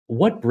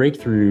what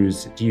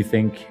breakthroughs do you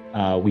think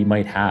we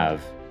might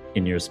have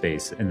in your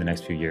space in the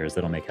next few years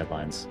that'll make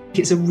headlines?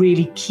 It's a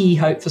really key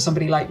hope for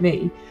somebody like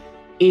me,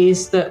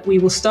 is that we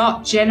will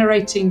start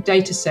generating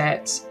data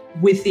sets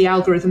with the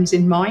algorithms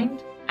in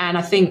mind. And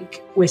I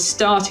think we're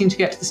starting to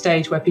get to the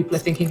stage where people are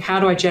thinking,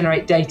 how do I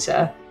generate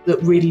data that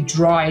really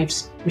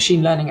drives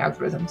machine learning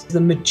algorithms?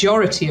 The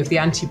majority of the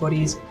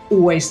antibody is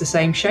always the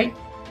same shape.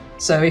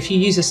 So if you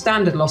use a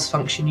standard loss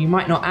function, you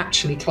might not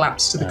actually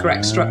collapse to the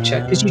correct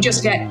structure because you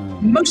just get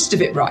most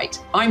of it right.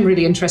 I'm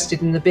really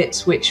interested in the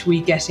bits which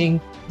we're getting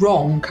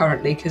wrong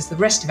currently, because the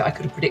rest of it I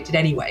could have predicted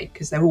anyway,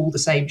 because they're all the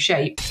same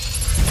shape.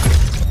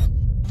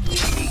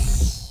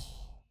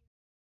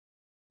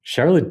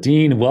 Charlotte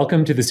Deane,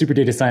 welcome to the Super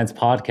Data Science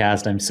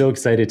Podcast. I'm so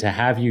excited to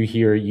have you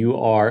here. You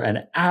are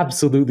an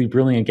absolutely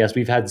brilliant guest.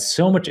 We've had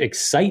so much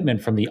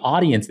excitement from the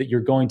audience that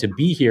you're going to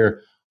be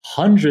here.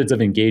 Hundreds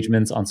of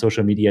engagements on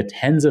social media,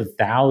 tens of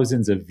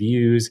thousands of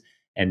views,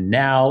 and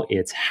now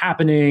it's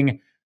happening.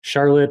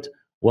 Charlotte,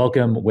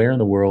 welcome. Where in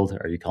the world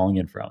are you calling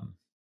in from?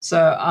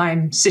 So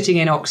I'm sitting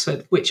in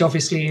Oxford, which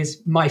obviously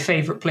is my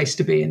favorite place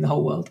to be in the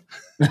whole world.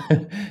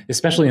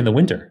 Especially in the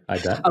winter, I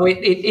bet. Oh,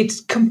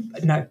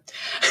 no.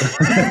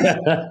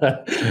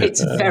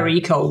 It's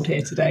very cold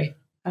here today.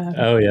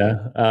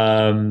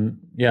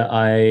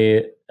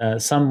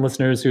 Some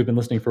listeners who have been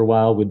listening for a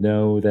while would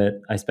know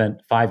that I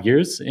spent 5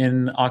 years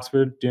in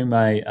Oxford doing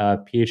my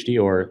PhD,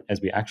 or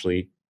as we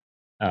actually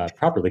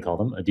properly call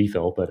them, a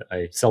DPhil, but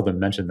I seldom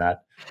mention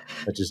that.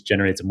 That just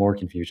generates more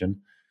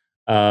confusion.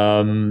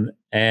 On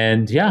a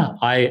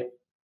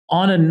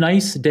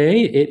nice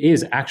day, it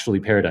is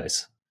actually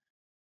paradise.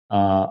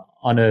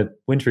 On a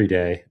wintry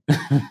day.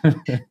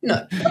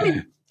 No, I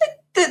mean,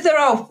 there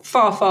are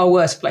far, far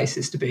worse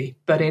places to be,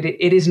 but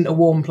it isn't a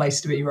warm place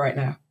to be right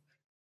now.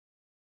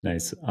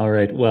 Nice. All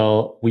right.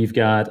 Well, we've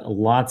got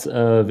lots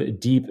of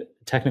deep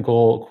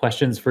technical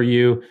questions for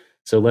you.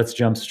 So let's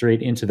jump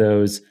straight into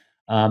those.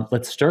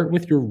 Let's start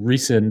with your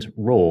recent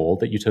role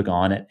that you took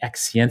on at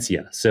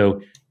Exscientia. So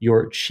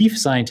you're chief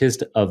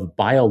scientist of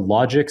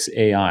Biologics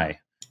AI,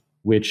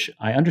 which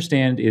I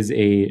understand is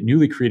a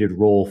newly created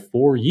role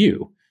for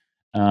you.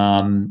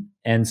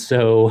 And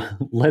so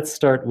let's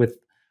start with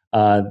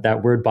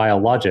that word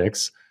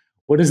biologics.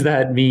 What does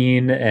that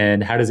mean,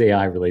 and how does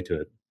AI relate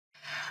to it?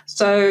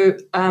 So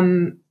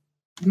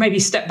maybe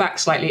step back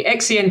slightly.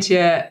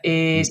 Exscientia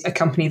is a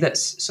company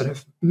that's sort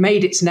of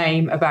made its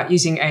name about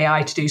using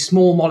AI to do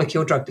small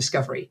molecule drug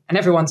discovery. And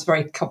everyone's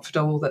very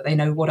comfortable that they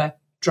know what a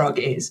drug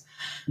is.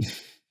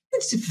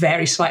 It's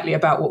very slightly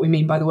about what we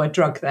mean by the word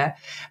drug there.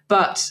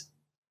 But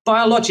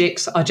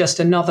biologics are just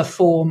another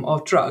form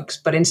of drugs.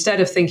 But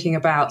instead of thinking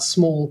about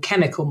small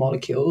chemical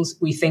molecules,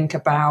 we think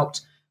about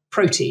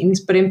proteins,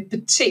 but in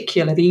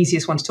particular, the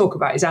easiest one to talk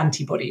about is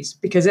antibodies,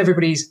 because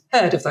everybody's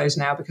heard of those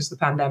now because of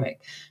the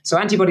pandemic. So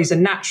antibodies are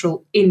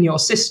natural in your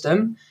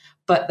system,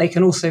 but they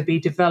can also be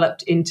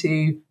developed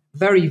into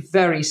very,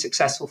 very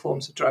successful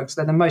forms of drugs.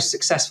 They're the most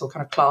successful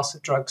kind of class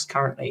of drugs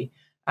currently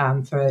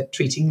for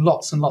treating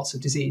lots and lots of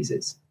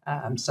diseases.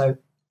 So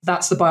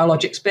that's the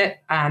biologics bit.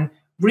 And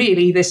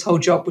really, this whole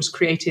job was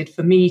created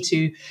for me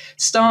to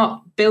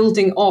start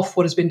building off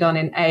what has been done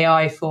in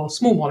AI for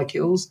small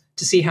molecules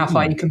to see how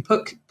far you can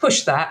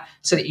push that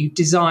so that you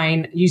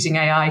design using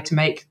AI to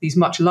make these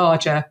much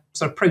larger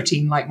sort of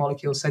protein-like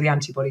molecules, so the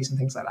antibodies and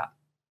things like that.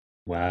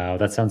 Wow,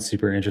 that sounds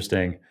super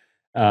interesting.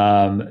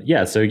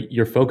 So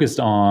you're focused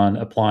on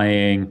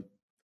applying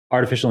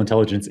artificial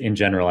intelligence in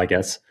general, I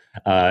guess,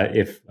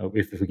 if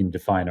we can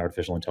define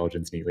artificial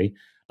intelligence neatly,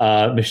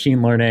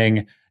 machine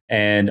learning,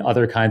 and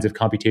other kinds of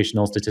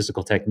computational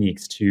statistical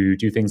techniques to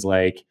do things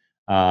like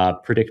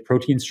predict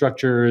protein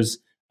structures,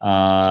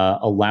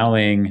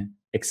 allowing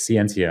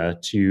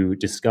Exscientia to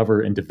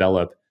discover and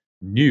develop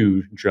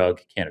new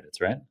drug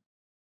candidates, right?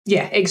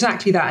 Yeah,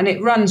 exactly that. And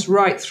it runs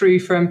right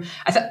through from,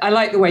 I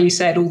like the way you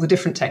said all the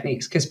different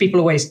techniques, because people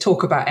always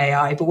talk about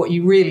AI, but what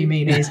you really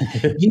mean is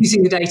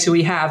using the data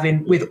we have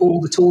with all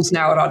the tools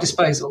now at our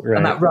disposal. Right.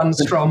 And that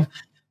runs from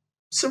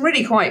some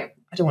really quite,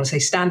 I don't want to say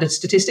standard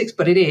statistics,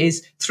 but it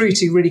is, through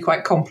to really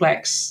quite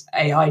complex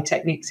AI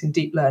techniques in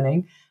deep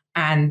learning.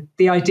 And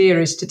the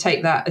idea is to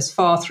take that as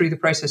far through the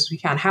process as we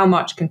can. How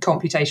much can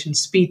computation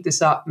speed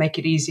this up, make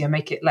it easier,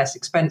 make it less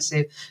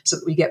expensive, so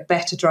that we get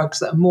better drugs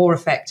that are more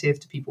effective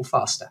to people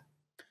faster?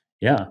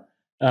 Yeah.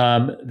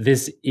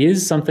 This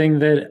is something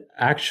that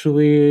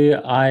actually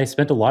I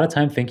spent a lot of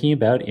time thinking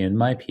about in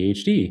my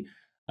PhD.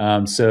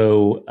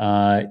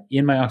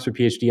 In my Oxford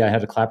PhD, I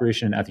had a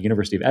collaboration at the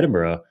University of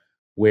Edinburgh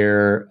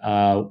where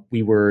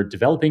we were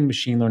developing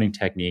machine learning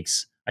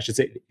techniques. I should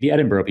say the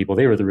Edinburgh people,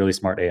 they were the really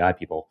smart AI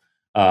people.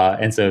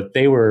 And so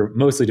they were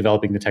mostly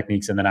developing the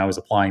techniques, and then I was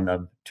applying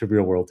them to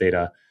real world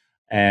data.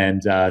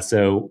 And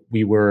so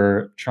we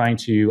were trying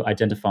to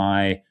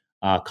identify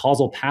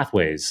causal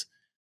pathways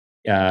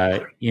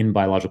in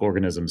biological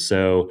organisms.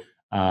 So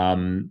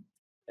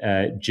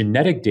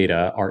genetic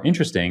data are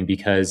interesting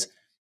because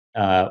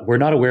we're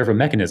not aware of a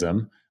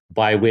mechanism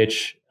by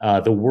which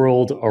the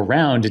world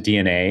around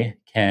DNA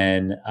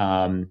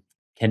can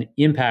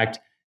impact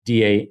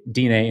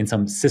DNA in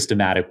some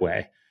systematic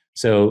way.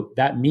 So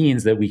that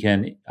means that we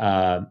can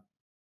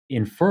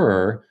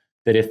infer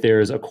that if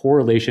there's a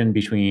correlation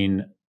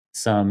between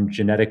some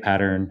genetic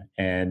pattern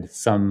and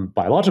some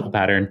biological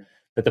pattern,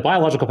 that the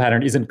biological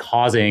pattern isn't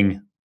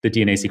causing the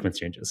DNA sequence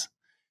changes.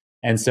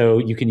 And so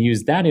you can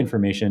use that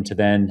information to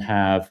then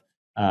have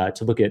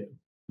to look at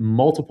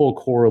multiple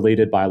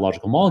correlated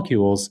biological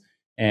molecules,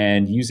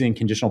 and using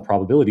conditional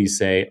probabilities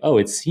say, oh,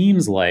 it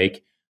seems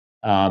like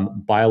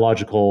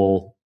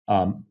biological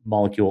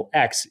molecule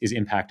X is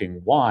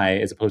impacting Y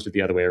as opposed to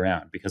the other way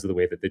around because of the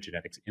way that the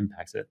genetics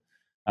impacts it.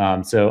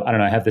 So I don't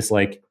know, I have this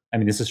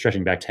this is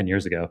stretching back 10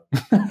 years ago.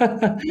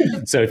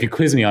 So if you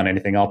quiz me on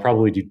anything, I'll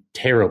probably do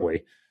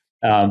terribly.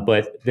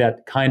 But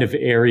that kind of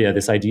area,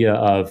 this idea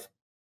of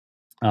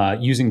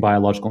using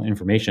biological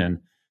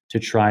information to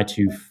try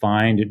to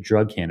find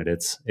drug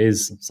candidates,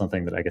 is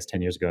something that I guess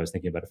 10 years ago I was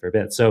thinking about a fair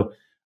bit. So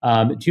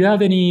do you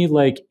have any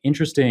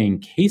interesting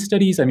case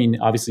studies? I mean,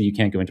 obviously you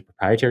can't go into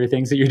proprietary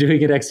things that you're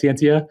doing at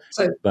Exscientia,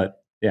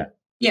 but yeah.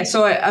 Yeah,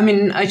 so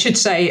I should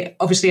say,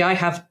 obviously I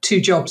have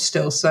two jobs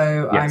still.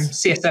 So yes. I'm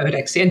CSO at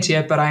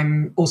Exscientia, but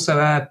I'm also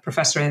a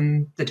professor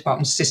in the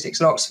Department of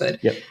Statistics at Oxford.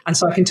 Yep. And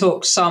so I can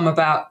talk some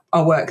about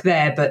our work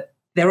there, but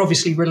they're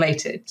obviously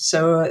related.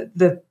 So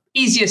the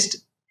easiest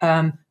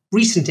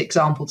recent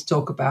example to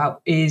talk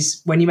about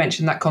is when you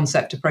mentioned that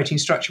concept of protein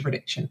structure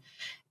prediction.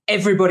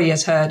 Everybody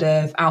has heard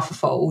of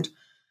AlphaFold.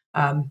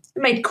 It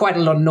made quite a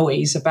lot of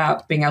noise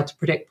about being able to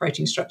predict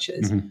protein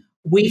structures. Mm-hmm.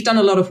 We've done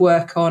a lot of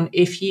work on,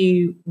 if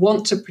you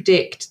want to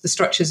predict the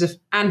structures of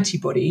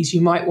antibodies,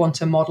 you might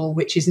want a model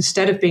which is,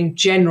 instead of being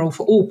general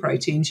for all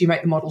proteins, you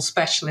make the model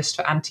specialist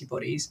for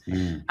antibodies.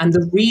 Mm. And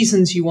the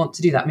reasons you want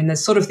to do that, I mean,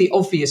 there's sort of the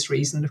obvious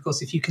reason. Of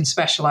course, if you can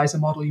specialize a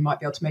model, you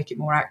might be able to make it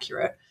more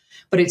accurate.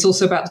 But it's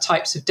also about the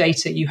types of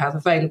data you have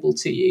available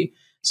to you.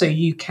 So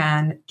you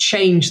can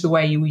change the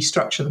way we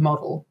structure the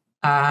model.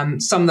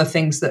 Some of the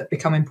things that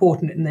become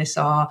important in this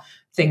are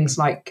things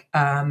like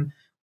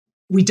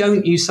we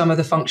don't use some of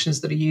the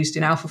functions that are used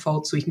in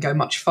AlphaFold, so we can go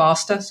much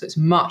faster. So it's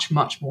much,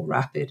 much more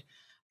rapid.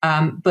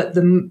 But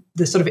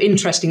the sort of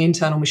interesting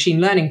internal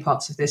machine learning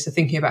parts of this are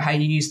thinking about how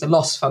you use the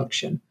loss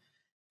function,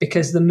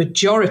 because the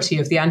majority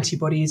of the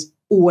antibody is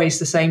always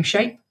the same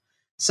shape.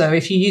 So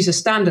if you use a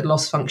standard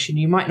loss function,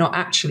 you might not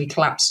actually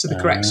collapse to the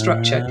correct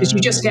structure because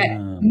you just get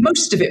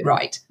most of it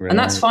right. And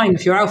that's fine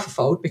if you're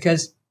AlphaFold,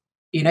 because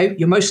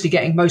you're mostly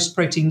getting most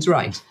proteins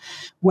right.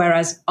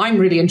 Whereas I'm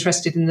really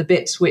interested in the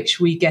bits which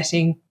we're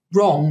getting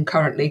wrong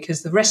currently,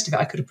 because the rest of it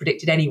I could have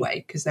predicted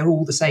anyway, because they're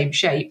all the same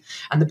shape.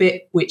 And the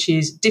bit which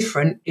is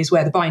different is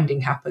where the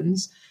binding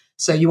happens.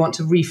 So you want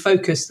to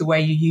refocus the way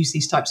you use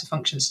these types of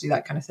functions to do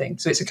that kind of thing.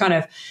 So it's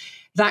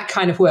that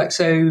kind of work.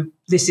 So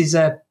this is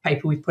a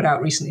paper we've put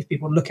out recently, if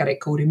people look at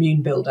it, called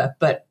Immune Builder,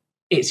 but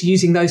it's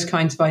using those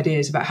kinds of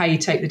ideas about how you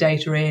take the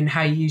data in,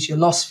 how you use your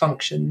loss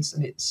functions,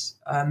 and it's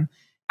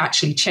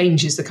actually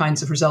changes the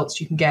kinds of results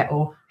you can get,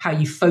 or how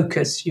you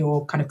focus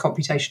your kind of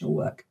computational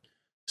work.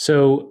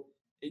 So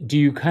do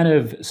you kind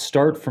of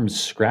start from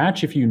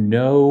scratch if you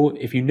know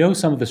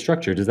some of the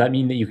structure? Does that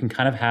mean that you can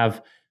kind of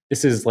have,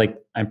 this is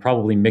I'm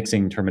probably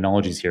mixing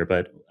terminologies here,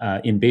 but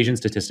in Bayesian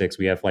statistics,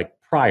 we have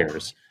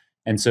priors.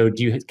 And so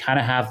do you kind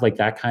of have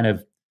that kind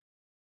of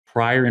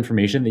prior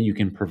information that you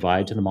can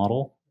provide to the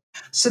model?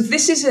 So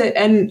this is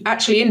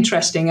actually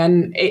interesting.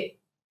 And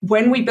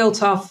when we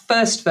built our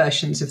first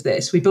versions of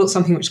this, we built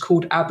something which is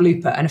called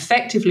AbLooper. And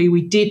effectively,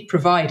 we did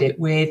provide it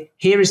with,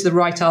 here is the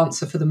right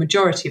answer for the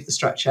majority of the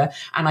structure.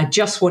 And I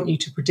just want you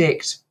to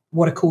predict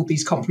what are called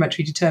these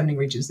complementary determining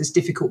regions, this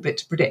difficult bit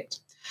to predict.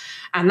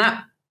 And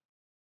that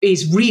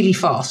is really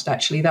fast,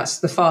 actually. That's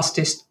the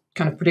fastest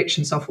kind of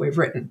prediction software we've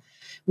written.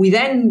 We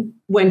then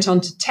went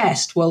on to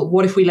test, well,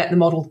 what if we let the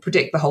model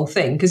predict the whole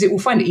thing? Because it will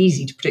find it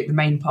easy to predict the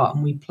main part,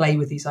 and we play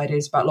with these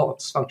ideas about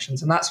loss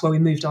functions. And that's where we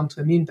moved on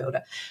to Immune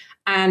Builder.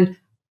 And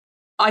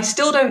I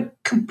still don't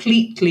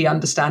completely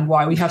understand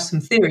why. We have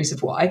some theories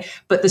of why,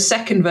 but the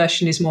second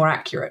version is more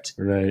accurate.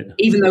 Right.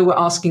 Even though we're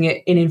asking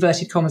it, in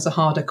inverted commas, a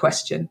harder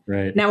question.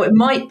 Right. Now, it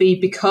might be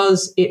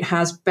because it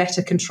has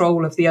better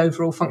control of the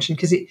overall function,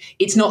 because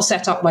it's not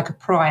set up like a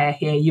prior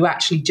here. You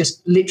actually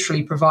just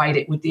literally provide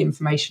it with the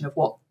information of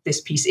what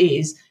this piece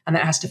is, and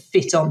that has to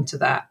fit onto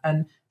that.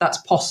 And that's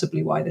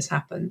possibly why this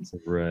happens.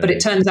 Right. But it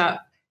turns out,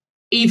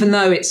 even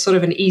though it's sort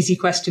of an easy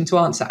question to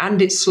answer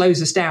and it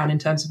slows us down in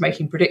terms of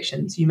making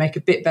predictions, you make a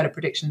bit better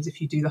predictions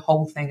if you do the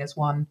whole thing as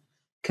one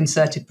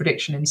concerted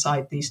prediction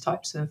inside these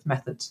types of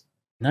methods.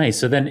 Nice.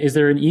 So then is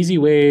there an easy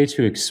way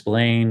to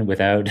explain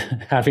without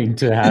having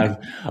to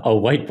have a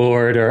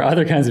whiteboard or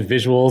other kinds of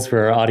visuals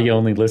for our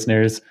audio-only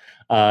listeners?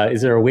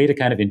 Is there a way to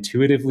kind of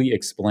intuitively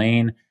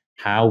explain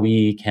how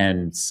we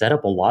can set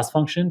up a loss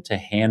function to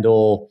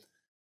handle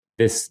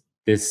this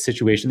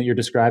situation that you're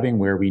describing,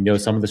 where we know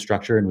some of the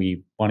structure and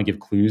we want to give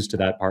clues to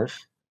that part?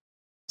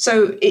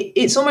 So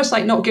it's almost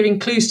like not giving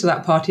clues to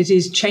that part. It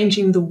is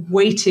changing the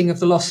weighting of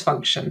the loss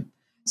function.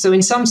 So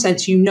in some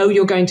sense, you know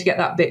you're going to get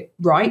that bit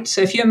right.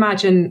 So if you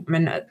imagine,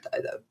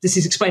 this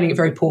is explaining it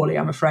very poorly,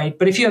 I'm afraid,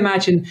 but if you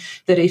imagine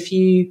that if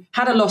you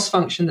had a loss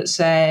function that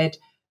said,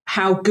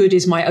 how good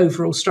is my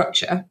overall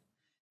structure,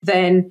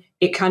 then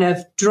it kind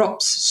of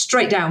drops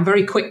straight down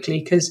very quickly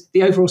because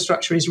the overall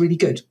structure is really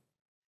good.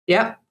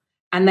 Yeah.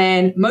 And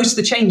then most of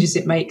the changes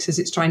it makes as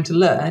it's trying to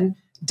learn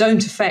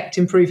don't affect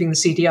improving the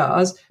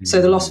CDRs.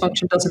 So the loss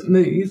function doesn't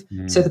move.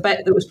 So the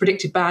bet that was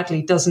predicted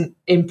badly doesn't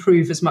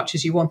improve as much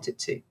as you want it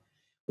to.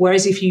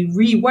 Whereas if you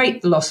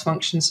reweight the loss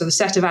function, so the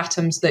set of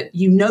atoms that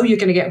you know you're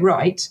going to get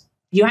right,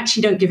 you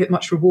actually don't give it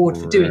much reward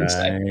for doing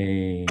so.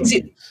 Because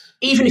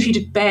even if you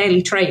did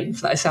barely train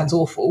for that, it sounds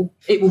awful,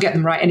 it will get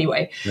them right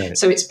anyway. Right.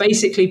 So it's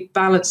basically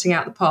balancing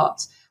out the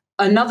parts.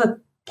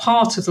 Another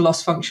part of the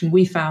loss function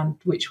we found,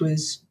 which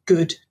was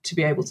good to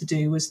be able to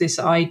do, was this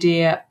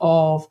idea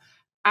of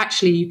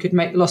actually you could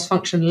make the loss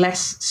function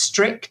less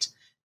strict.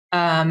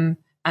 And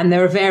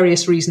there are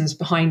various reasons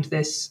behind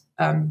this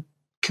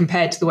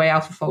compared to the way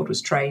AlphaFold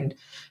was trained.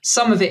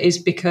 Some of it is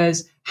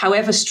because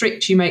however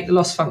strict you make the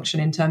loss function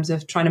in terms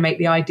of trying to make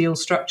the ideal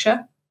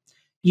structure,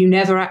 you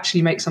never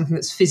actually make something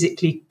that's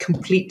physically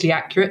completely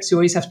accurate. So you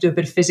always have to do a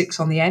bit of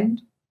physics on the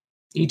end.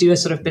 You do a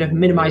sort of bit of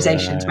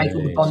minimization to make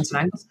all the bonds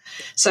and angles.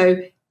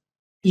 So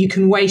you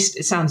can waste,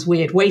 it sounds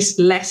weird, waste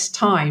less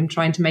time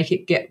trying to make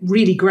it get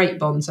really great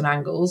bonds and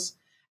angles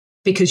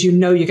because you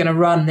know you're going to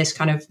run this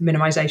kind of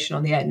minimization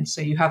on the end.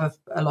 So you have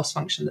a loss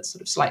function that's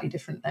sort of slightly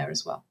different there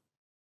as well.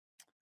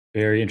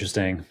 Very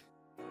interesting.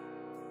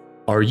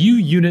 Are you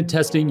unit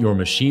testing your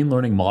machine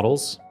learning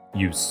models?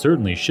 You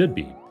certainly should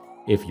be.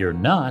 If you're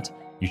not,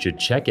 you should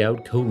check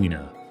out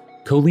Colina.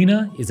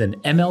 Colina is an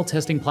ML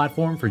testing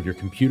platform for your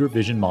computer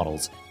vision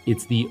models.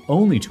 It's the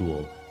only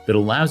tool that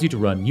allows you to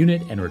run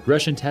unit and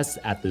regression tests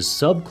at the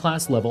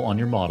subclass level on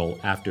your model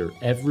after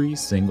every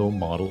single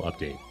model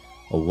update,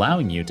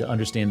 allowing you to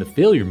understand the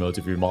failure modes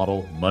of your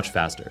model much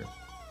faster.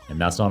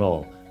 And that's not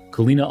all.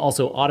 Colina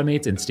also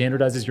automates and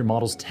standardizes your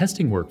model's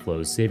testing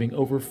workflows, saving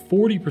over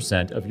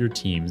 40% of your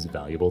team's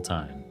valuable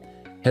time.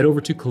 Head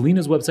over to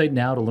Colina's website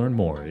now to learn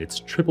more.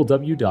 It's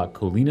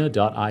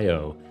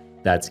www.colina.io.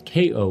 That's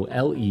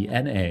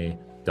KOLENA.io.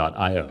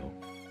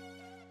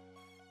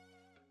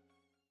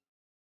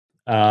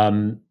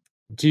 And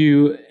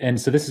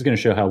so this is going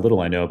to show how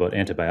little I know about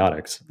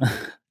antibiotics.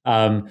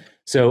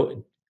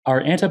 So are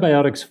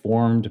antibiotics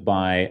formed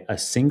by a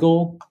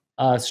single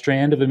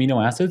strand of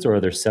amino acids, or are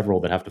there several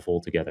that have to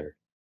fold together?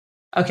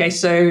 Okay,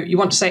 so you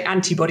want to say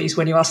antibodies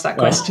when you ask that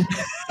question.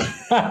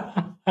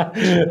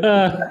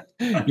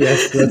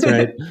 Yes, that's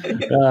right.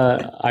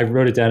 I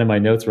wrote it down in my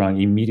notes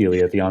wrong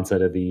immediately at the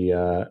onset of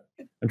the...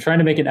 I'm trying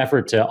to make an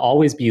effort to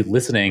always be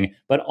listening,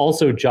 but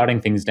also jotting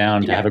things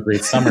down to have a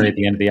great summary at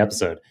the end of the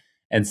episode.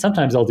 And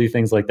sometimes I'll do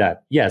things like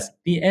that. Yes,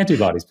 the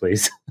antibodies,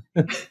 please.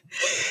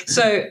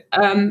 So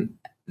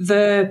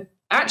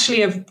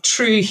actually a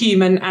true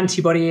human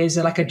antibody is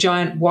like a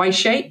giant Y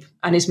shape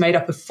and is made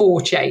up of 4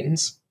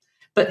 chains.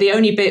 But the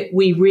only bit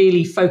we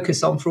really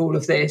focus on for all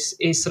of this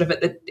is sort of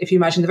if you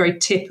imagine the very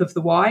tip of the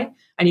Y,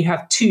 and you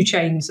have 2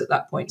 chains at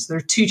that point. So there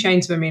are 2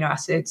 chains of amino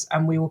acids,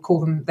 and we will call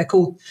them, they're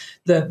called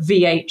the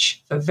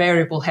VH for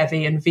variable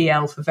heavy and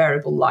VL for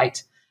variable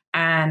light.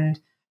 And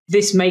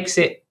this makes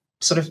it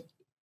sort of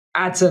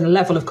adds a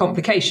level of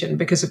complication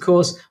because, of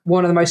course,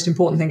 one of the most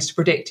important things to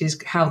predict is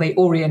how they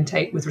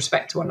orientate with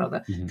respect to one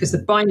another, because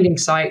the binding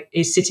site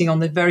is sitting on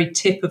the very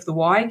tip of the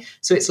Y.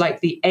 So it's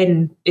like the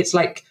end, it's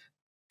like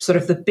sort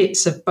of the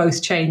bits of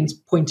both chains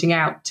pointing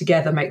out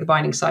together make the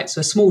binding site. So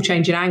a small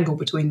change in angle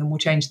between them will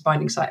change the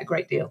binding site a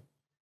great deal.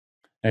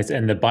 Nice.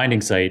 And the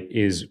binding site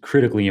is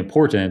critically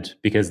important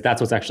because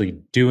that's what's actually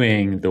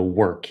doing the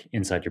work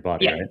inside your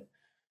body, right?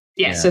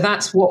 Yeah, so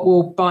that's what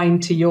will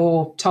bind to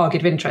your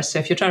target of interest. So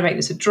if you're trying to make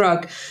this a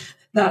drug,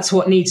 that's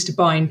what needs to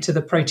bind to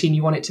the protein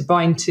you want it to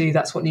bind to.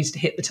 That's what needs to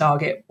hit the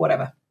target,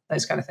 whatever,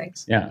 those kind of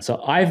things. Yeah, so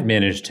I've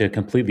managed to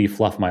completely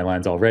fluff my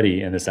lines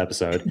already in this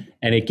episode.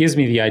 And it gives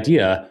me the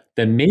idea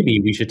that maybe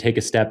we should take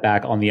a step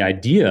back on the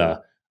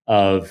idea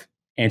of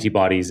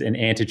antibodies and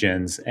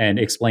antigens and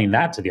explain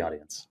that to the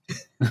audience.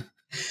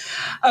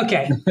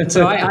 Okay,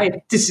 so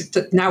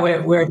now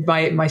we're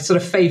in my sort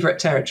of favorite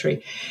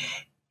territory.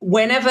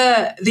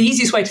 Whenever the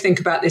easiest way to think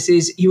about this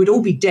is you would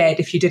all be dead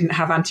if you didn't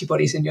have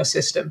antibodies in your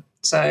system.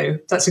 So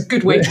that's a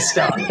good way to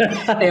start.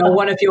 They are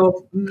one of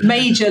your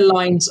major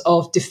lines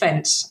of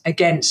defense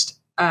against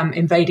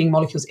invading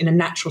molecules in a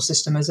natural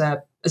system as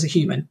a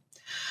human.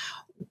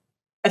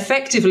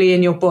 Effectively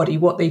in your body,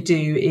 what they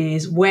do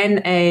is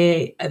when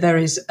there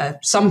is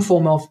some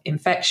form of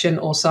infection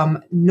or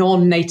some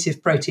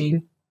non-native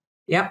protein,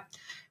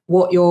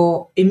 what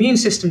your immune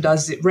system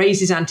does is it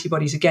raises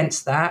antibodies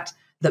against that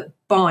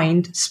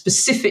bind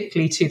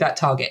specifically to that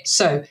target.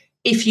 So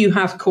if you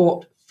have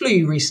caught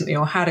flu recently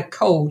or had a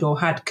cold or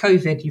had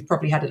COVID, you've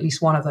probably had at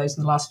least one of those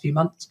in the last few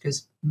months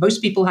because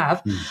most people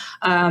have,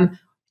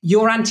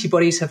 your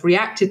antibodies have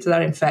reacted to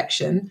that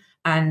infection.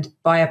 And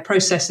by a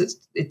process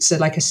it's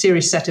like a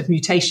series set of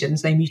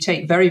mutations, they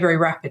mutate very, very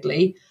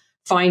rapidly,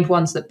 find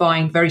ones that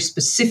bind very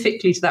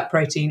specifically to that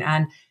protein,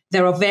 and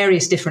there are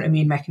various different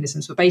immune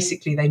mechanisms, but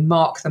basically they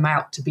mark them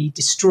out to be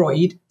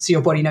destroyed, so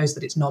your body knows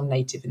that it's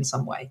non-native in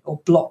some way, or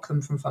block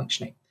them from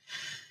functioning.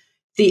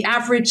 The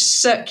average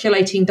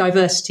circulating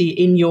diversity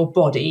in your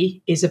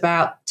body is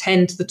about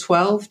 10 to the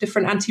 12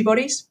 different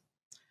antibodies.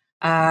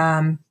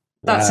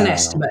 That's an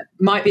estimate.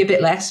 Might be a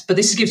bit less, but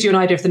this gives you an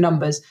idea of the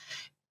numbers.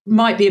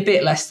 Might be a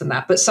bit less than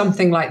that, but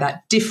something like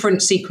that.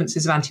 Different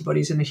sequences of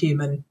antibodies in a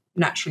human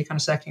naturally kind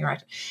of circulating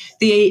around.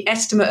 The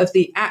estimate of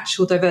the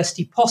actual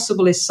diversity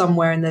possible is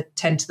somewhere in the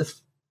 10 to the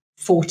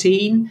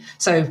 14.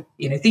 So,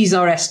 these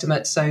are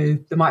estimates, so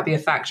there might be a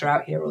factor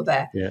out here or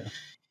there. Yeah.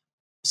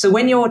 So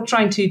when you're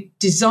trying to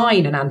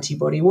design an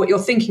antibody, what you're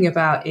thinking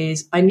about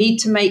is, I need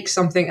to make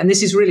something, and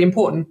this is really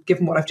important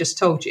given what I've just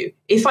told you.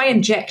 If I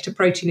inject a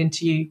protein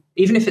into you,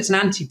 even if it's an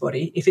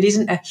antibody, if it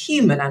isn't a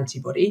human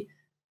antibody,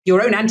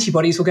 your own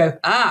antibodies will go,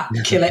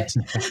 kill it.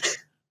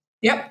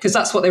 Yep, because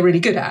that's what they're really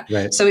good at.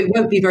 Right. So it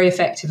won't be very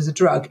effective as a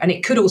drug. And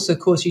it could also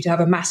cause you to have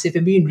a massive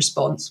immune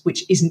response,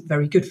 which isn't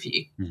very good for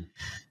you.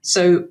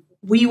 So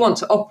we want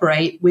to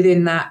operate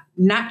within that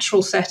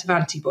natural set of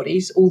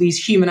antibodies, all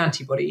these human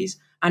antibodies,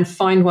 and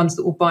find ones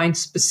that will bind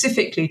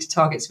specifically to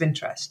targets of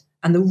interest.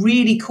 And the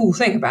really cool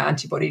thing about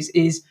antibodies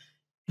is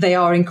they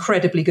are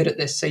incredibly good at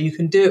this. So you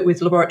can do it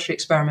with laboratory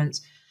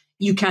experiments.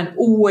 You can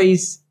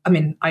always,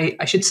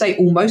 I should say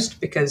almost,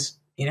 because,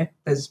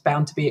 there's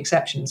bound to be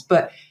exceptions,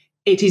 but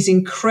it is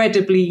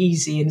incredibly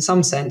easy in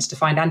some sense to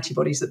find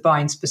antibodies that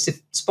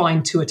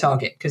bind to a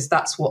target, because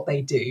that's what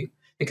they do,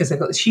 because they've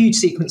got this huge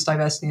sequence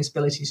diversity and this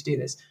ability to do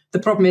this. The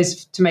problem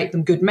is, to make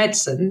them good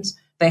medicines,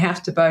 they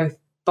have to both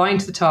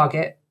bind to the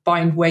target,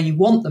 bind where you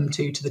want them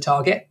to the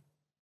target.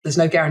 There's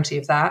no guarantee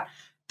of that.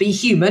 Be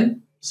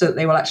human, so that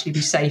they will actually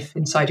be safe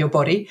inside your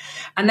body.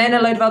 And then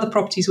a load of other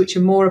properties which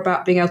are more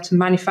about being able to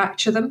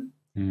manufacture them.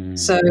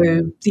 So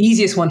the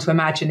easiest one to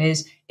imagine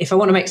is, if I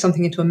want to make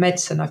something into a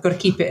medicine, I've got to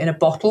keep it in a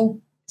bottle.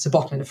 It's a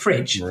bottle in a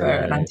fridge for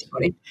an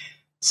antibody.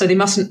 So they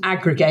mustn't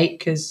aggregate,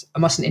 because I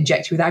mustn't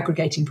inject you with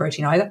aggregating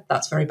protein either.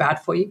 That's very bad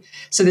for you.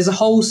 So there's a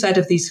whole set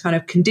of these kind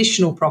of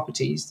conditional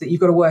properties that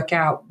you've got to work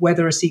out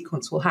whether a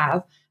sequence will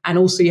have. And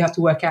also you have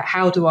to work out,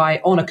 how do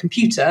I, on a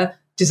computer,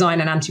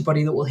 design an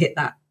antibody that will hit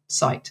that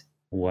site?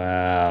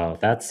 Wow,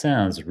 that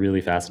sounds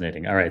really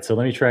fascinating. All right, so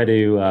let me try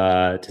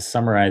to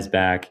summarize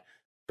back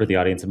for the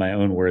audience in my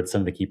own words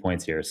some of the key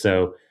points here.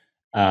 So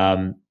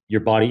your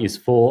body is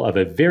full of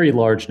a very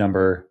large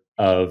number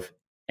of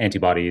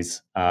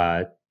antibodies,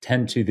 10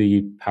 to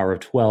the power of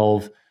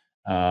 12,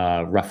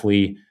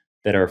 roughly,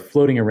 that are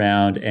floating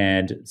around,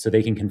 and so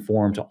they can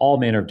conform to all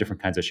manner of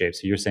different kinds of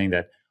shapes. So you're saying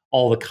that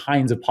all the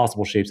kinds of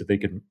possible shapes that they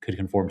could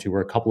conform to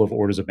were a couple of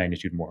orders of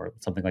magnitude more,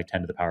 something like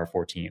 10 to the power of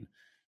 14.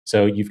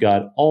 So you've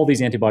got all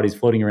these antibodies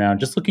floating around,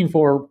 just looking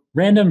for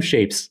random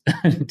shapes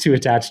to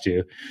attach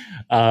to.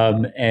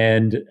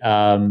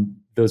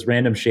 Those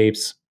random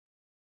shapes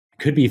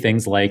could be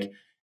things like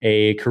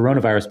a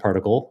coronavirus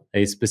particle,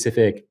 a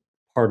specific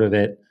part of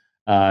it.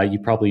 You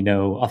probably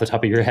know off the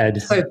top of your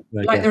head. So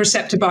like the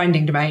receptor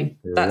binding domain,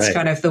 that's right.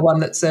 kind of the one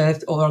that's,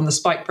 or on the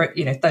spike,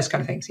 those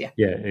kind of things. Yeah.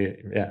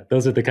 Yeah.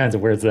 Those are the kinds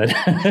of words that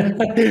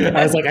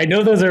I was like, I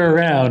know those are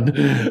around.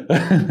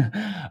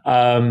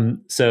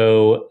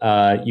 So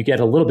you get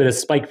a little bit of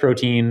spike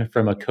protein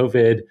from a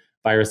COVID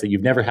virus that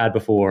you've never had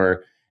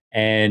before,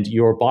 and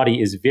your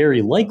body is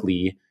very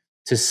likely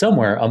to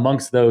somewhere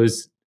amongst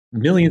those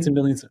millions and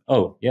millions.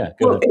 Oh, yeah.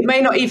 Well, it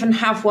may not even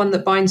have one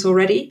that binds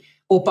already,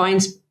 or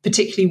binds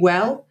particularly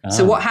well.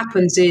 So what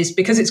happens is,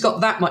 because it's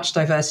got that much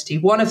diversity,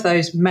 one of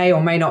those may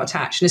or may not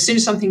attach. And as soon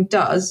as something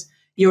does,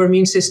 your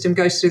immune system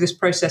goes through this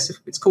process of,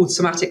 it's called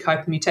somatic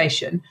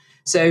hypermutation.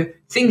 So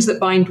things that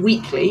bind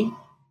weakly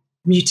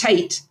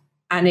mutate,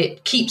 and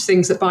it keeps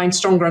things that bind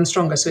stronger and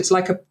stronger. So it's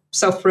like a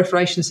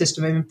self-proliferation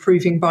system of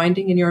improving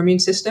binding in your immune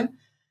system.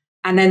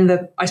 And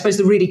then I suppose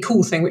the really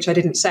cool thing, which I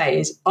didn't say,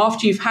 is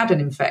after you've had an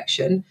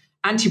infection,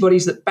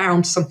 antibodies that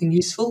bound to something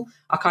useful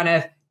are kind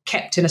of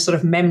kept in a sort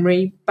of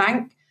memory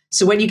bank.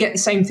 So when you get the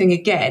same thing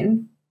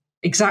again,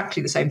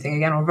 exactly the same thing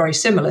again, or a very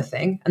similar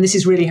thing, and this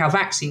is really how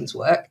vaccines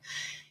work,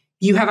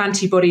 you have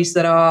antibodies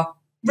that are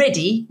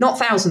ready, not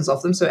thousands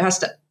of them, so it has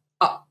to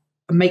up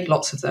and make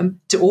lots of them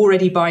to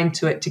already bind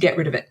to it to get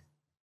rid of it.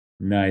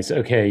 Nice.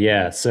 Okay,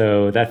 yeah.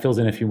 So that fills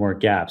in a few more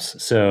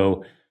gaps.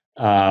 So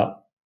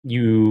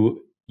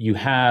you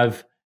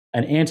have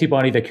an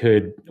antibody that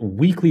could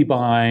weakly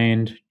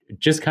bind,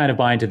 just kind of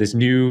bind to this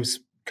new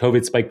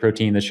COVID spike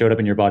protein that showed up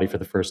in your body for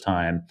the first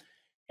time.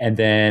 And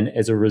then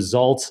as a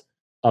result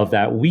of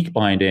that weak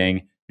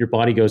binding, your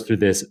body goes through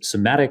this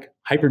somatic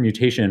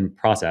hypermutation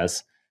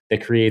process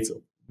that creates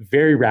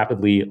very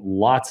rapidly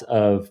lots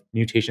of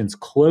mutations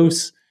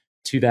close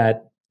to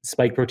that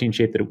spike protein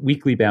shape that it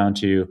weakly bound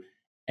to.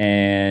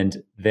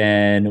 And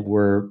then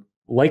we're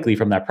likely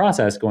from that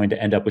process going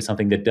to end up with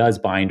something that does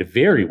bind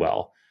very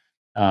well.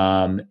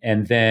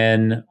 And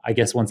then I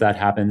guess once that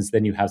happens,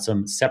 then you have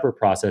some separate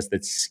process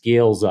that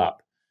scales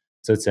up.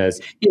 So it says,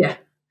 yeah.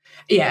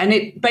 And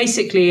it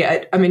basically,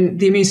 the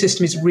immune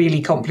system is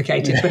really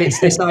complicated, but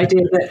it's this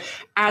idea that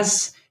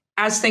as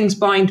as things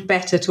bind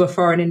better to a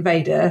foreign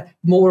invader,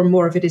 more and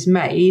more of it is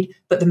made,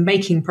 but the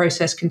making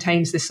process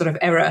contains this sort of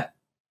error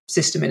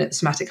system in it, the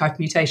somatic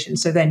hypermutation.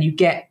 So then you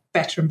get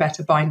better and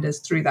better binders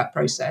through that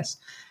process.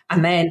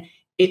 And then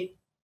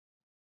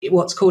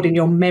what's called in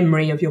your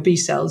memory of your B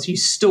cells, you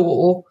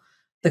store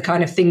the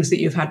kind of things that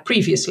you've had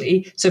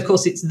previously. So of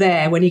course it's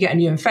there when you get a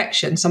new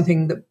infection,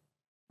 something that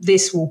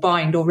this will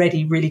bind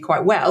already really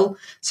quite well.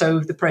 So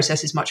the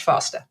process is much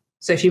faster.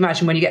 So if you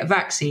imagine when you get a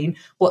vaccine,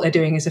 what they're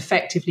doing is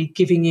effectively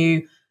giving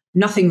you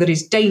nothing that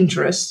is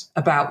dangerous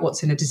about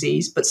what's in a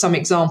disease, but some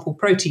example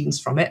proteins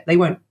from it. They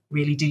won't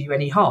really do you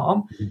any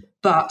harm,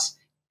 but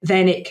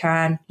then it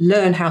can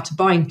learn how to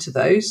bind to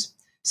those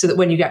so that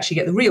when you actually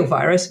get the real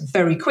virus,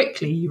 very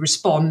quickly you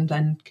respond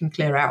and can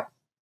clear out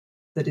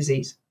the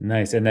disease.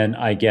 Nice. And then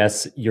I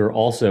guess you're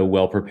also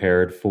well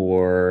prepared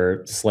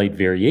for slight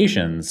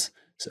variations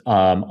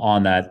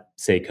on that,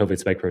 say, COVID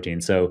spike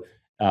protein. So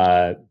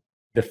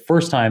the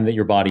first time that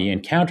your body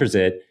encounters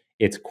it,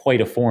 it's quite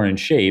a foreign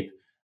shape,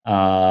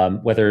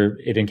 whether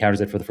it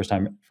encounters it for the first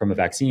time from a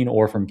vaccine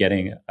or from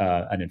getting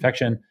an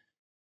infection.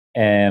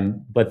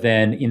 But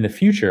then in the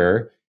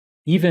future,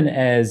 even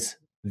as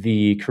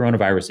the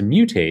coronavirus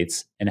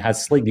mutates and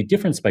has slightly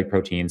different spike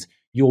proteins,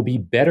 you'll be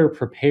better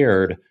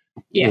prepared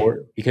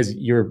because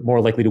you're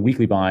more likely to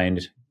weakly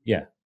bind.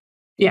 Yeah.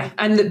 Yeah.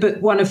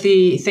 But one of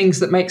the things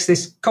that makes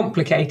this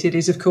complicated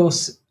is, of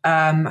course,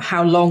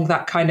 how long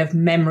that kind of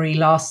memory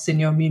lasts in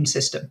your immune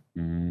system.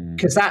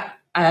 Because that,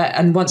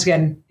 and once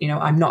again,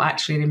 I'm not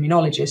actually an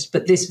immunologist,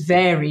 but this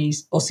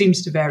varies or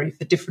seems to vary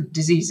for different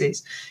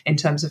diseases in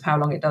terms of how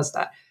long it does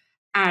that.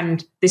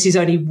 And this is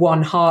only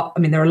one part.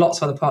 I mean, there are lots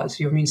of other parts of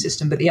your immune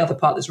system, but the other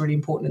part that's really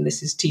important in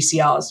this is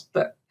TCRs.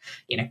 But,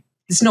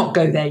 let's not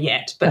go there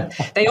yet. But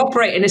they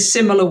operate in a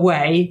similar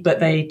way, but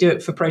they do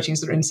it for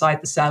proteins that are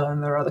inside the cell,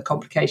 and there are other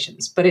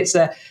complications. But it's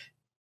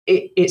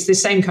the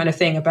same kind of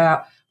thing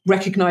about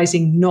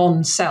recognizing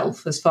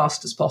non-self as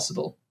fast as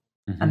possible.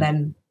 And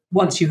then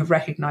once you have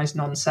recognized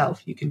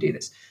non-self, you can do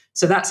this.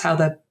 So that's how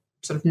the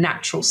sort of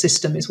natural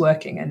system is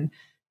working. And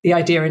the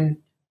idea in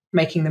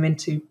making them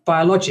into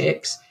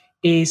biologics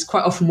is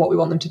quite often what we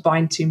want them to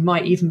bind to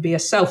might even be a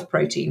self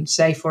protein.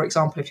 Say, for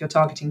example, if you're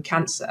targeting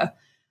cancer,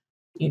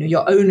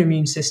 your own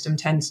immune system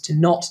tends to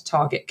not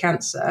target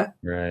cancer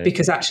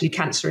because actually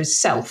cancer is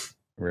self.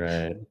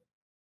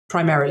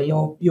 Primarily,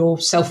 or you're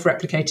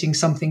self-replicating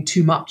something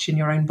too much in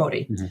your own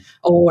body,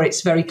 or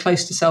it's very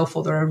close to self,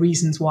 or there are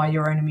reasons why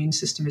your own immune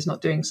system is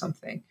not doing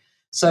something.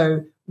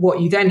 So what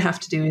you then have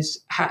to do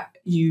is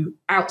you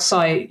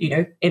outside,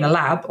 in a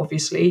lab,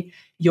 obviously,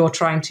 you're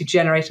trying to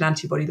generate an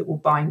antibody that will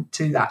bind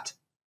to that.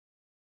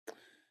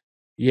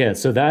 Yeah,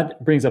 so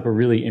that brings up a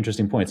really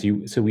interesting point.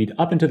 So we'd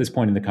up until this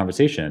point in the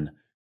conversation,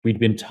 we'd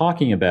been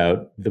talking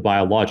about the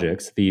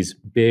biologics, these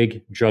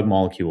big drug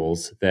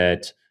molecules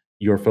that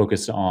you're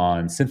focused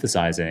on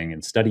synthesizing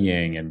and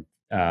studying. And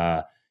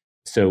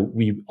so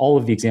all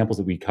of the examples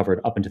that we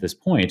covered up until this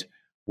point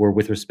were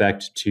with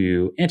respect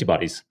to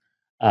antibodies.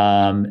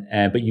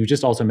 But you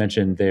just also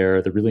mentioned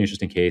there the really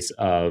interesting case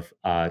of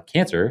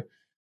cancer,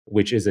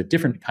 which is a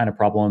different kind of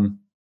problem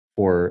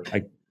for,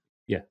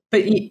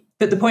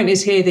 But the point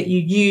is here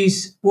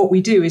that what we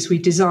do is we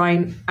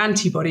design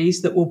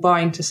antibodies that will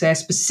bind to, say, a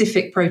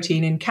specific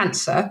protein in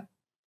cancer,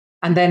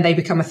 and then they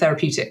become a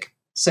therapeutic.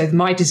 So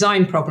my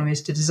design problem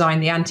is to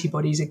design the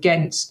antibodies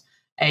against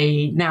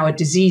now a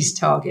disease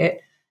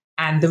target.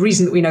 And the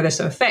reason that we know they're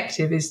so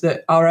effective is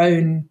that our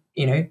own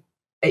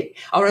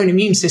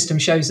immune system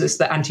shows us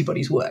that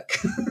antibodies work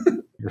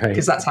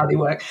because that's how they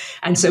work.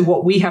 And so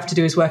what we have to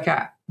do is work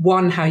out,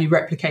 one, how you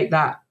replicate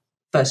that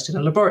first in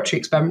a laboratory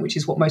experiment, which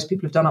is what most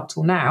people have done up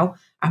till now,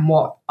 and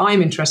what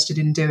I'm interested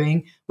in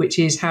doing, which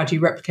is how do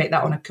you replicate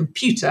that on a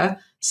computer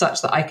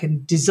such that I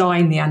can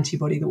design the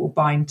antibody that will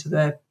bind to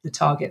the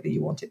target that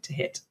you want it to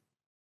hit.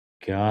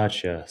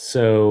 Gotcha.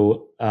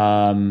 So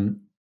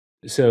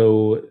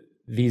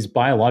these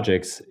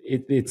biologics,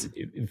 it's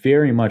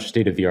very much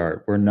state of the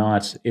art.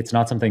 It's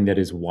not something that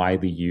is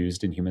widely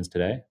used in humans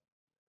today.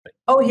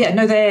 Oh yeah,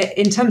 no,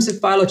 in terms of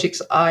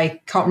biologics, I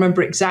can't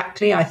remember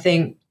exactly. I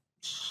think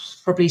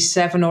probably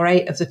 7 or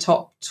 8 of the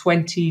top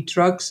 20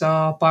 drugs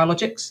are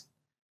biologics.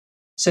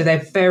 So they're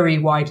very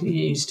widely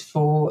used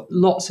for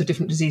lots of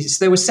different diseases.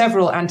 So there were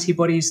several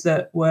antibodies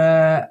that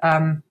were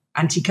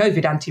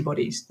anti-COVID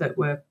antibodies that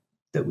were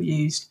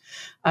used,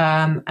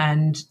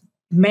 and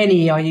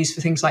many are used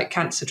for things like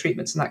cancer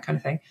treatments and that kind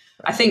of thing.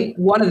 I think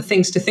one of the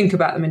things to think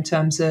about them in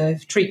terms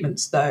of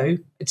treatments, though,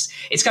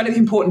 it's kind of the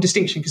important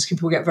distinction because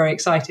people get very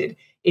excited,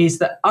 is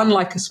that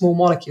unlike a small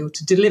molecule,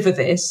 to deliver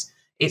this,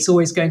 it's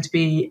always going to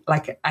be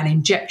like an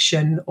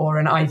injection or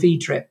an IV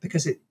drip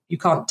because you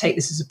can't take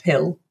this as a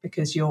pill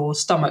because your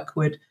stomach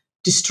would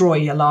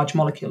destroy a large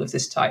molecule of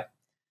this type.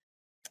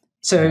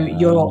 So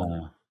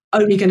you're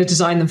only going to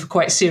design them for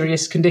quite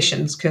serious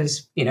conditions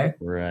because,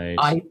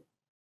 I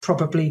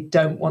probably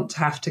don't want to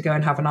have to go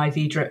and have an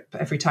IV drip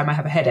every time I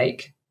have a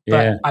headache.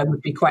 But I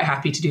would be quite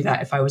happy to do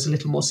that if I was a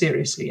little more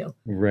seriously ill.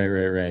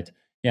 Right.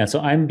 Yeah,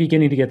 so I'm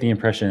beginning to get the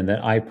impression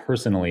that I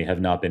personally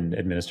have not been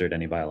administered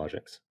any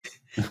biologics.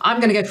 I'm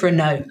going to go for a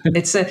no.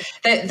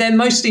 They're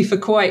mostly for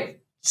quite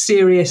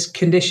serious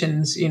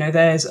conditions.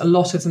 There's a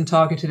lot of them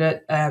targeted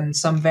at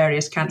some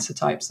various cancer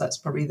types. That's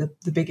probably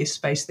the biggest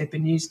space they've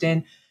been used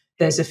in.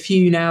 There's a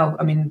few now.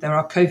 I mean, there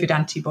are COVID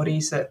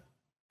antibodies that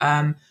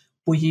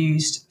were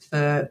used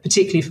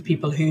particularly for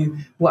people who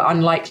were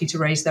unlikely to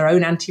raise their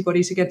own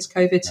antibodies against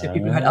COVID. So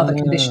people who had other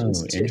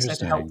conditions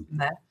to help them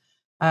there.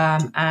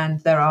 And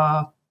there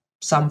are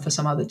some for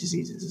some other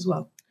diseases as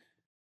well.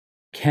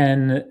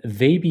 Can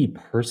they be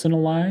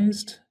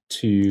personalized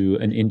to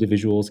an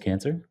individual's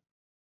cancer?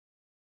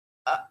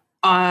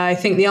 I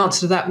think the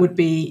answer to that would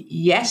be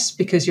yes,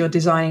 because you're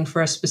designing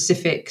for a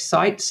specific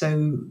site.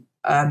 So,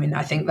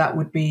 I think that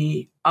would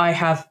be,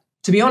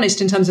 to be honest,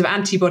 in terms of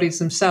antibodies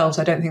themselves,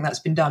 I don't think that's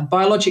been done.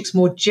 Biologics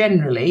more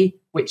generally,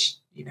 which,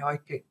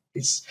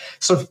 it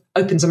sort of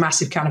opens a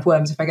massive can of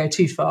worms if I go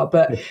too far.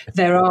 But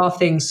there are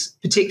things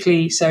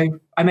particularly, so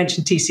I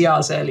mentioned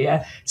TCRs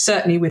earlier.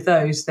 Certainly with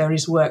those, there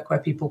is work where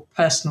people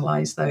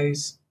personalize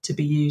those to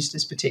be used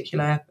as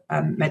particular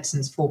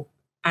medicines for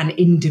an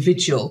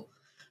individual.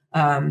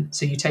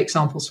 So you take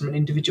samples from an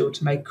individual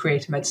to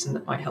create a medicine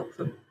that might help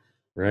them.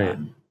 Right.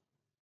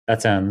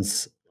 That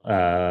sounds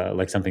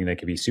like something that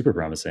could be super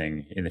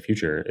promising in the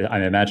future.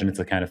 I imagine it's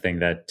the kind of thing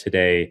that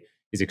today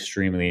is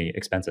extremely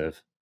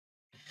expensive.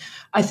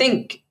 I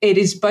think it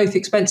is both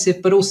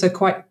expensive, but also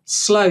quite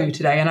slow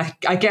today. And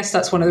I guess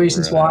that's one of the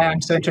reasons why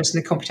I'm so interested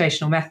in the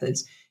computational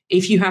methods.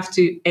 If you have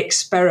to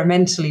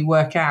experimentally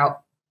work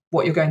out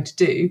what you're going to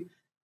do,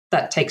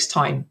 that takes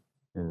time.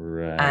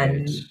 Right.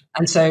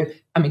 And so,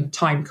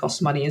 time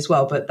costs money as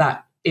well, but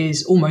that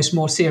is almost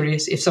more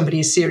serious if somebody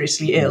is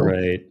seriously ill.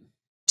 Right.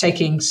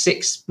 Taking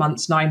 6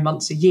 months, 9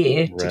 months, a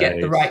year to get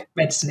the right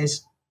medicine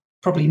is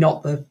probably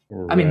not not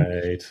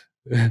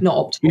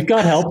optimal. We've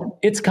got help.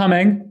 It's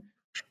coming.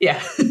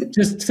 Yeah.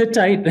 Just sit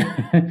tight.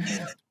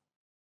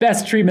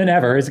 Best treatment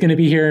ever is going to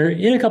be here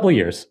in a couple of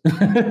years.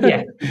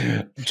 Yeah.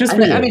 Just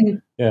for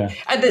you. Yeah.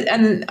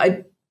 And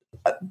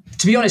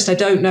to be honest, I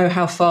don't know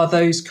how far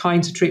those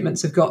kinds of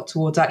treatments have got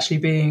towards actually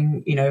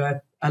being,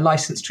 a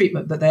licensed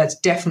treatment, but there's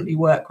definitely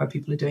work where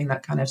people are doing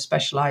that kind of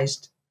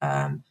specialized,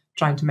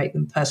 trying to make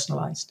them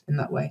personalized in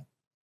that way.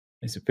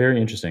 It's very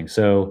interesting.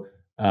 So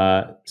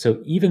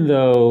even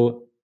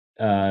though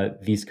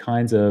these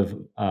kinds of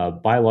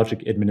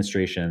biologic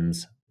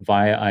administrations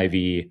via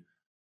IV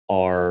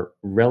are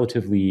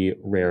relatively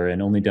rare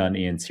and only done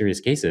in serious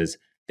cases,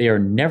 they are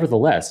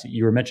nevertheless,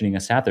 you were mentioning a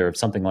stat there of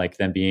something like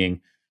them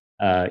being,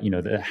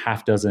 the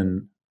half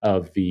dozen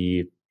of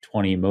the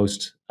 20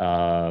 most.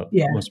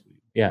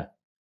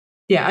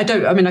 Yeah, I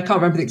can't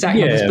remember the exact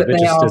numbers, but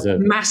they are a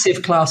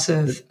massive class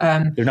of.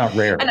 They're not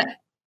rare.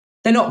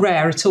 They're not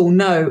rare at all,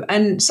 no.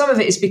 And some of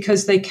it is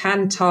because they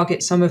can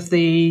target some of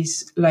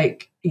these, I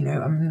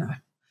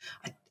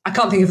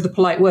can't think of the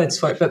polite words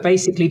for it, but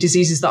basically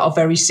diseases that are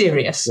very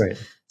serious. Right.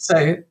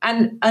 So,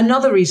 and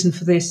another reason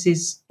for this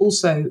is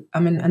also,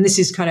 and this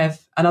is kind of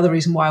another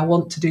reason why I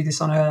want to do this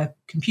on a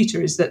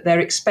computer, is that they're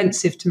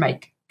expensive to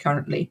make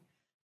currently.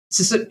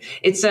 So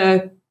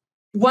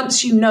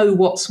once you know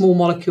what small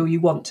molecule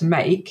you want to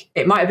make,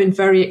 it might have been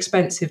very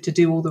expensive to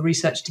do all the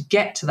research to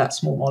get to that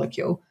small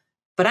molecule.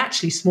 But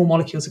actually, small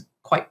molecules are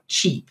quite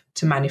cheap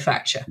to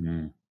manufacture.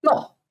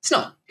 It's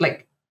not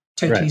like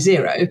totally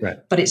zero,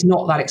 but it's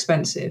not that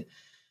expensive.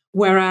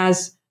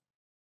 Whereas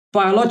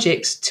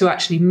biologics, to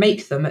actually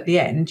make them at the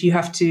end, you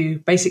have to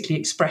basically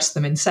express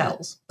them in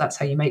cells. That's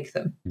how you make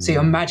them. So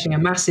you're imagining a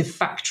massive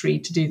factory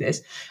to do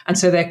this. And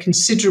so they're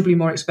considerably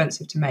more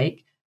expensive to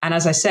make. And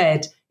as I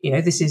said,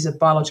 this is a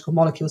biological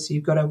molecule, so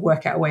you've got to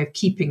work out a way of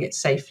keeping it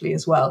safely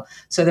as well.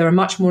 So they're a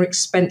much more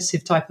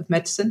expensive type of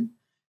medicine.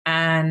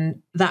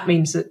 And that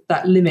means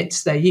that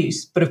limits their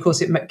use. But of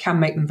course, it can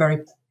make them very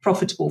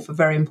profitable for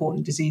very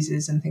important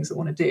diseases and things that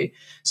want to do.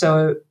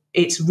 So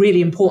it's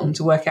really important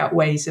to work out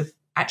ways of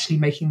actually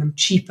making them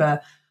cheaper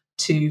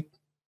to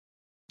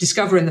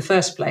discover in the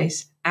first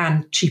place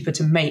and cheaper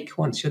to make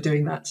once you're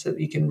doing that, so that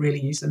you can really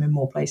use them in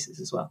more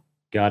places as well.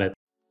 Got it.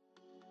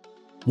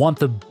 Want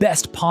the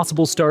best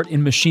possible start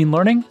in machine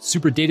learning?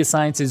 Super Data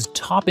Science's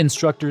top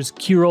instructors,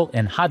 Kirill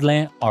and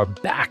Hadlin, are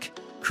back,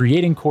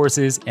 creating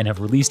courses, and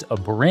have released a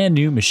brand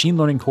new machine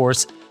learning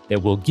course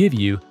that will give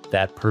you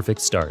that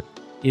perfect start.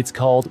 It's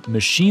called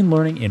Machine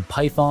Learning in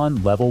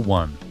Python Level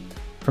 1.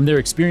 From their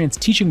experience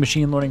teaching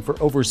machine learning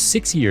for over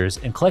 6 years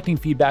and collecting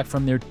feedback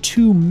from their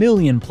 2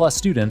 million plus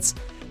students,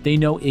 they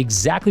know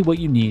exactly what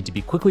you need to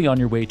be quickly on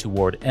your way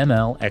toward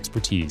ML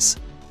expertise.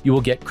 You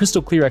will get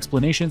crystal clear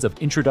explanations of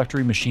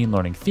introductory machine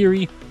learning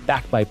theory,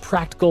 backed by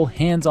practical,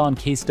 hands-on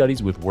case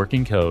studies with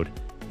working code.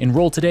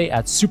 Enroll today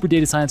at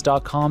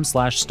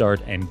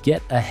superdatascience.com/start and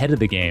get ahead of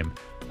the game.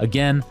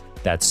 Again,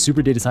 that's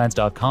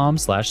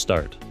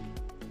superdatascience.com/start.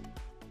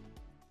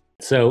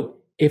 So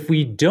if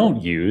we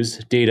don't use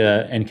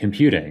data and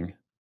computing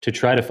to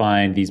try to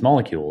find these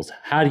molecules,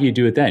 how do you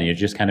do it then? You're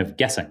just kind of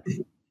guessing,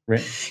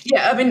 right?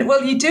 Yeah,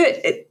 you do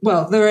it.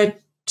 Well, there are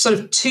sort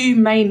of two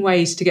main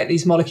ways to get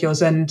these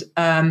molecules. And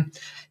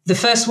The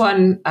first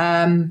one,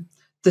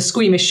 the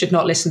squeamish should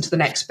not listen to the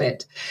next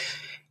bit,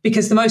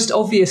 because the most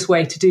obvious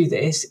way to do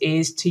this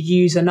is to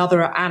use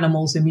another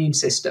animal's immune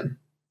system.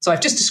 So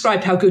I've just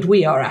described how good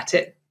we are at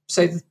it.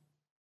 So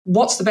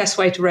what's the best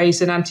way to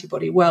raise an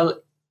antibody?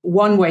 Well,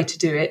 one way to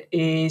do it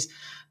is,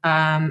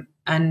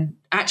 and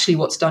actually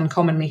what's done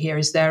commonly here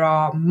is there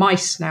are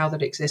mice now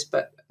that exist,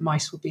 but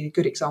mice would be a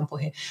good example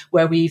here,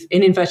 where we've,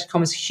 in inverted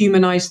commas,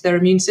 humanized their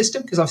immune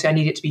system, because obviously I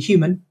need it to be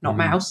human, not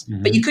mouse.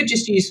 But you could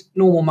just use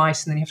normal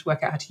mice, and then you have to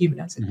work out how to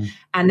humanize it.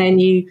 And then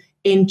you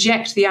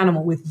inject the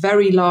animal with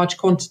very large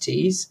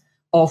quantities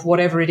of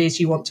whatever it is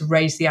you want to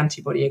raise the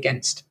antibody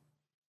against.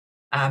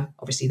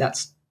 Obviously,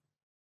 that's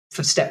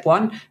for step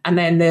one. And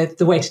then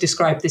the way to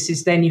describe this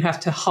is then you have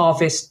to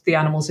harvest the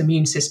animal's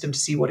immune system to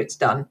see what it's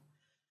done.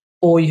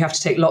 Or you have to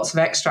take lots of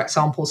extract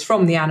samples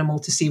from the animal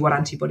to see what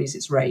antibodies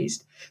it's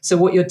raised. So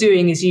what you're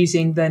doing is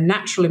using the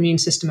natural immune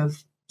system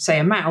of, say,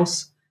 a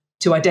mouse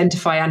to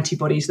identify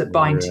antibodies that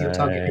bind to your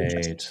target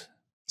interest.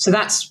 So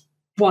that's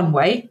one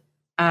way.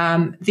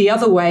 The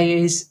other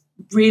way is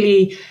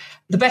really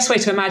the best way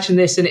to imagine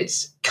this, and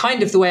it's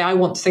kind of the way I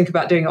want to think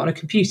about doing it on a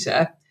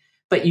computer,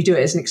 but you do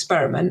it as an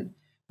experiment.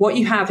 What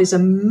you have is a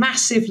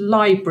massive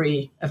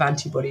library of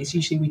antibodies.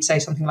 Usually we'd say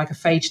something like a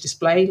phage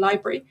display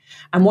library.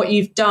 And what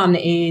you've done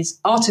is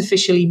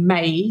artificially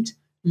made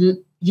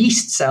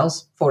yeast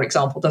cells, for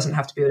example, doesn't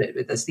have to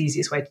be, that's the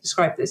easiest way to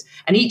describe this.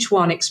 And each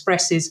one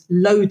expresses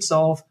loads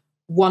of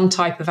one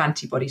type of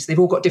antibodies. They've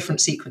all got different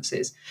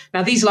sequences.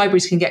 Now, these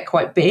libraries can get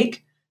quite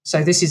big.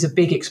 So this is a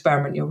big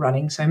experiment you're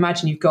running. So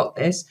imagine you've got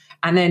this,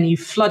 and then you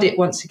flood it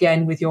once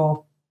again with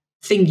your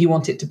thing you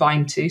want it to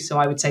bind to. So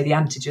I would say the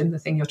antigen, the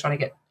thing you're trying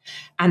to get.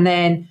 And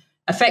then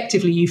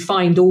effectively you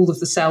find all of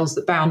the cells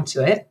that bound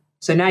to it.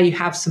 So now you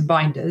have some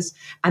binders.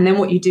 And then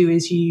what you do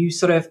is you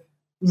sort of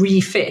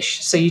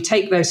refish. So you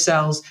take those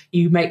cells,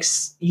 you make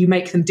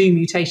them do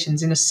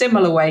mutations in a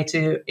similar way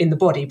to in the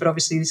body. But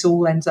obviously this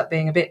all ends up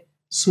being a bit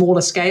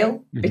smaller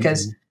scale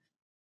because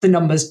the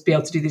numbers to be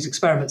able to do these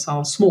experiments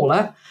are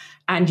smaller.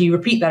 And you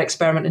repeat that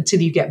experiment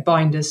until you get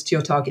binders to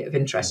your target of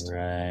interest.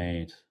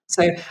 Right.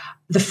 So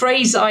the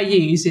phrase I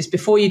use is,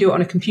 before you do it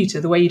on a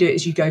computer, the way you do it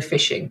is you go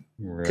fishing.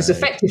 Because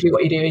effectively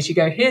what you do is you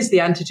go, here's the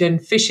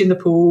antigen, fish in the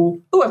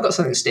pool. Oh, I've got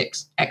something that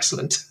sticks.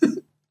 Excellent.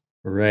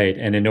 Right.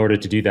 And in order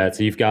to do that,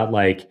 so you've got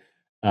like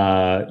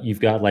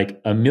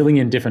a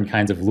million different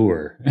kinds of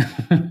lure.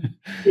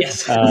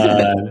 Yes.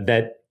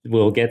 That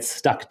will get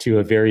stuck to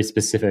a very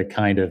specific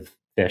kind of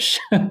fish.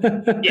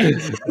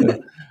 Yes.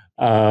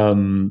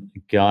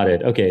 Got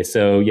it. Okay.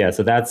 So yeah,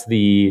 so that's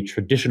the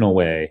traditional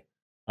way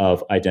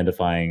of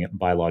identifying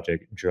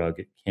biologic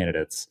drug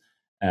candidates.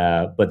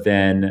 But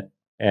then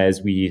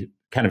as we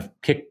kind of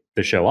kick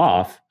the show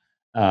off,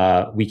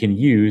 we can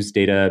use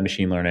data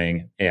machine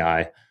learning,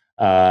 AI,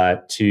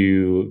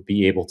 to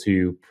be able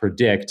to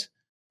predict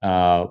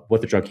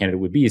what the drug candidate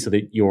would be, so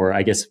that you're,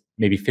 I guess,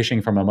 maybe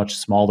fishing from a much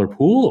smaller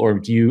pool? Or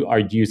do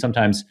you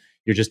sometimes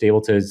you're just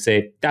able to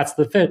say, that's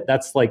the fit,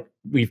 that's like,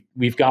 we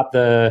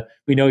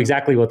know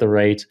exactly what the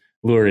right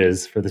lure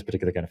is for this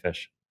particular kind of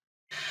fish?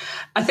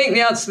 I think the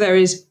answer there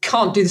is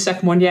can't do the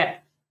second one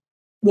yet,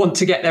 want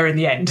to get there in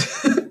the end.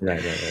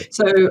 Right.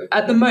 So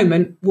at the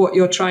moment, what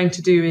you're trying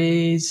to do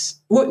is,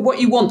 what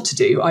you want to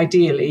do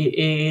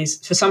ideally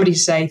is for somebody to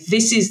say,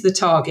 this is the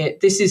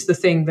target, this is the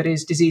thing that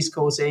is disease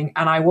causing,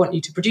 and I want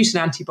you to produce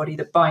an antibody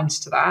that binds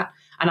to that.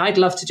 And I'd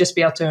love to just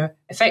be able to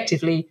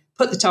effectively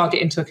put the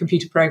target into a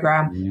computer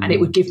program and it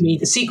would give me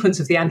the sequence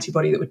of the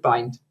antibody that would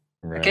bind.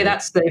 Right. Okay,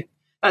 that's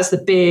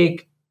the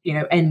big,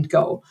 end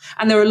goal.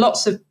 And there are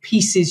lots of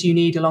pieces you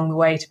need along the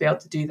way to be able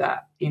to do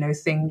that.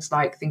 Things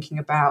like thinking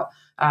about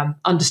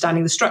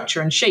understanding the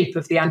structure and shape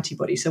of the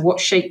antibody. So what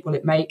shape will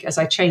it make? As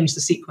I change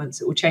the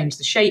sequence, it will change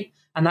the shape,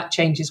 and that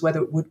changes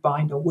whether it would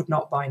bind or would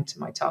not bind to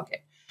my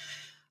target.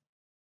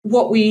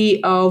 What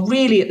we are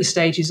really at the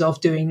stages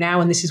of doing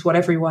now, and this is what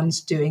everyone's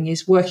doing,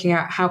 is working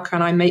out how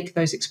can I make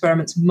those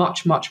experiments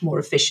much, much more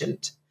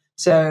efficient.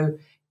 So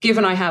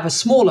given I have a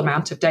small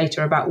amount of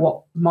data about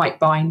what might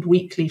bind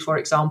weakly, for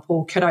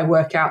example, could I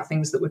work out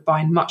things that would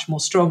bind much more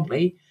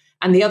strongly?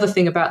 And the other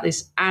thing about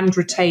this, and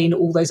retain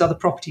all those other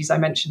properties I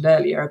mentioned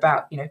earlier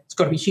about, it's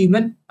got to be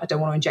human. I don't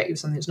want to inject you with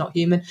something that's not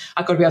human.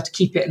 I've got to be able to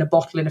keep it in a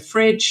bottle in a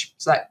fridge.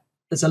 So that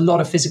there's a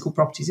lot of physical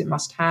properties it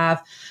must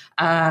have.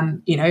 I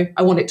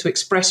want it to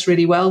express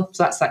really well.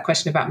 So that's that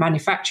question about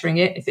manufacturing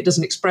it. If it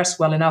doesn't express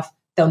well enough,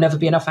 there'll never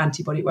be enough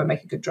antibody. It won't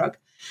make a good drug.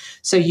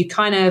 So you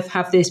kind of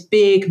have this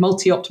big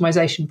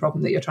multi-optimization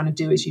problem that you're trying to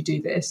do as you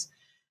do this.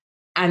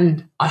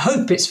 And I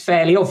hope it's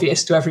fairly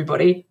obvious to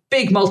everybody.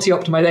 Big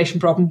multi-optimization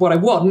problem. What I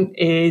want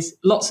is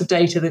lots of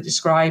data that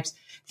describes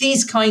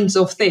these kinds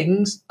of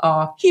things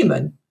are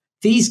human.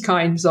 These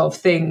kinds of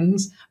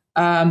things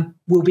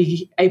will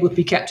be able to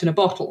be kept in a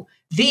bottle.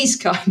 These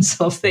kinds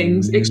of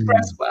things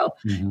express well.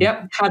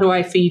 Yep. How do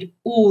I feed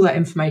all that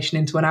information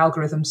into an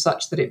algorithm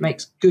such that it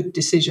makes good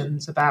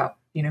decisions about,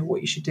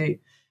 what you should do?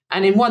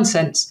 And in one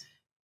sense,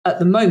 at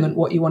the moment,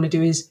 what you want to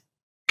do is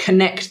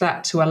connect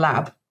that to a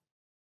lab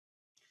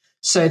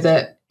so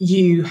that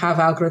you have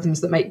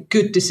algorithms that make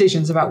good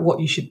decisions about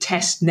what you should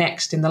test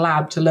next in the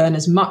lab to learn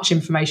as much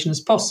information as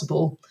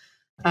possible,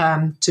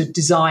 to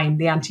design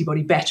the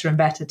antibody better and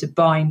better to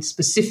bind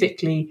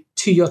specifically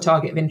to your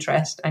target of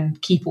interest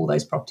and keep all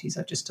those properties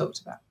I've just talked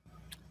about.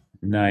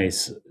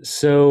 Nice.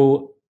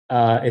 So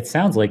it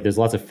sounds like there's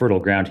lots of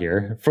fertile ground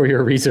here for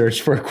your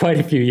research for quite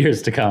a few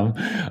years to come.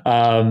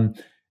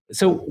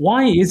 So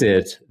why is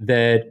it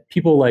that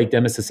people like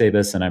Demis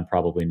Hassabis, and I'm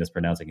probably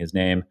mispronouncing his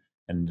name,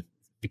 and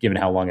given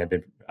how long I've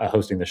been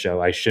hosting the show,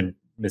 I shouldn't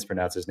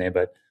mispronounce his name,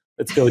 but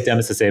let's go with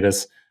Demis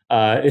Hassabis,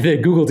 the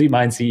Google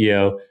DeepMind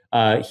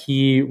CEO.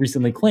 He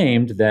recently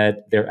claimed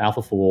that their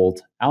AlphaFold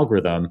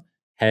algorithm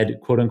had,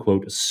 quote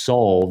unquote,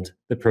 solved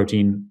the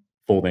protein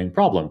folding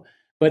problem.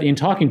 But in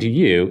talking to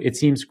you, it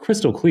seems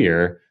crystal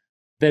clear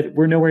that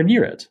we're nowhere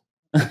near it.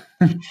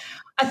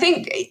 I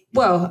think,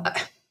 well,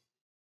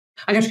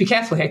 I'm going to be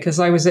careful here because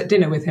I was at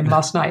dinner with him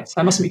last night, so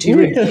I mustn't be too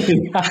rude.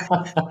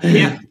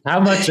 Yeah. How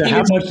much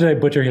did I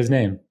butcher his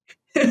name?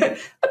 A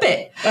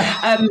bit.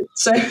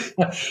 So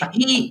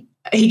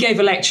he gave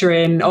a lecture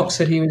in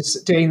Oxford. He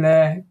was doing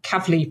the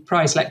Kavli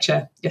Prize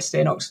lecture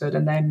yesterday in Oxford,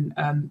 and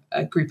then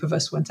a group of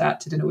us went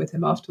out to dinner with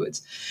him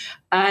afterwards.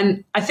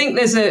 And I think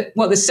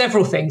there's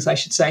several things I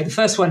should say. The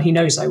first one he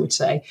knows I would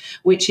say,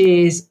 which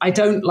is I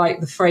don't like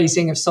the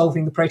phrasing of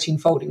solving the protein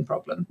folding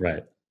problem.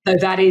 Right. Though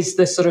that is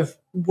the sort of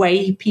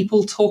way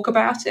people talk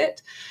about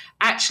it.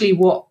 Actually,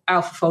 what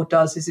AlphaFold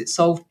does is it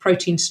solved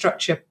protein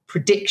structure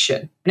prediction.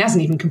 And it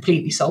hasn't even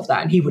completely solved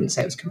that. And he wouldn't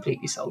say it was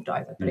completely solved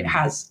either, but it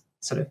has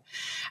sort of.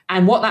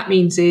 And what that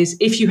means is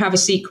if you have a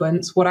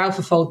sequence, what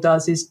AlphaFold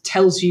does is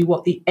tells you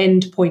what the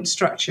endpoint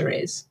structure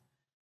is.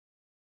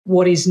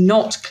 What is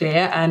not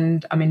clear,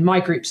 and I mean, my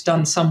group's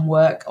done some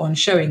work on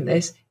showing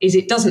this, is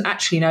it doesn't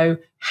actually know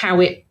how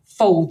it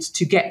folds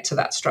to get to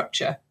that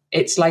structure.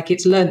 It's like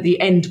it's learned the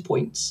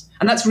endpoints.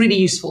 And that's really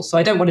useful. So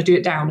I don't want to do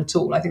it down at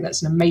all. I think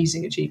that's an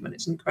amazing achievement.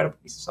 It's an incredible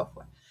piece of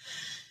software.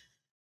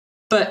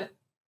 But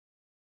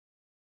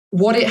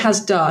what it has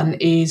done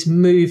is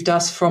moved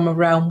us from a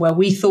realm where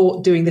we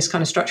thought doing this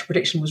kind of structure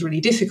prediction was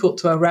really difficult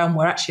to a realm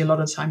where actually a lot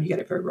of the time you get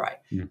it very right.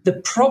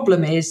 The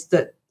problem is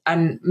that,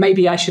 and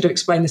maybe I should have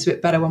explained this a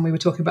bit better when we were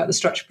talking about the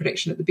structure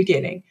prediction at the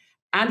beginning,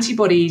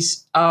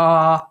 antibodies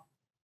are,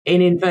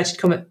 in inverted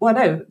commas, well,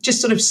 no,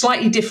 just sort of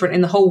slightly different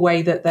in the whole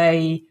way that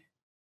they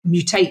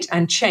mutate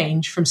and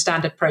change from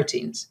standard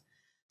proteins.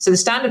 So the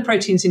standard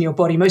proteins in your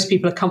body, most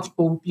people are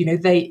comfortable,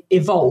 they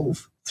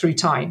evolve through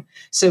time.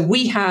 So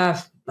we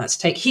have, let's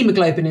take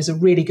hemoglobin as a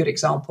really good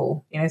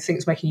example,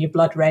 things making your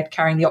blood red,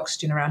 carrying the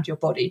oxygen around your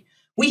body.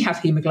 We have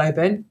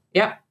hemoglobin.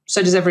 Yeah.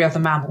 So does every other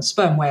mammal.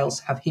 Sperm whales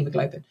have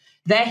hemoglobin.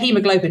 Their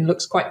hemoglobin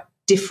looks quite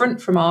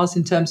different from ours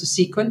in terms of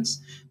sequence,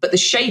 but the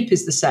shape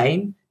is the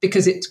same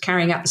because it's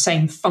carrying out the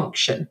same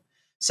function.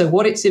 So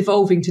what it's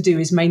evolving to do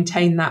is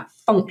maintain that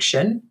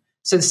function.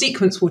 So the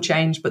sequence will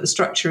change, but the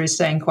structure is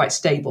staying quite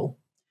stable.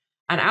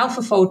 And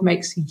AlphaFold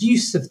makes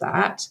use of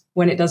that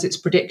when it does its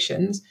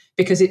predictions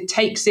because it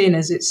takes in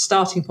as its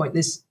starting point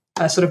this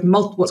sort of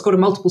what's called a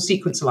multiple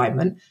sequence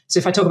alignment. So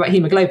if I talk about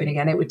hemoglobin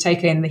again, it would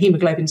take in the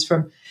hemoglobins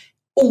from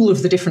all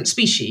of the different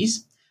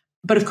species.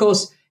 But of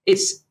course,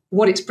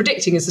 what it's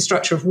predicting is the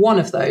structure of one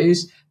of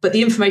those, but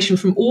the information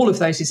from all of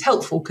those is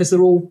helpful because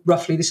they're all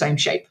roughly the same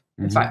shape.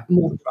 In fact,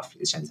 more than roughly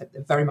the same shape.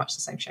 They're very much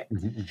the same shape.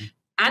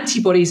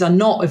 Antibodies are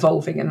not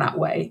evolving in that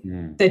way.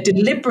 They're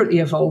deliberately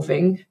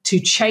evolving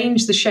to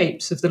change the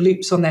shapes of the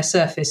loops on their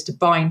surface to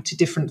bind to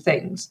different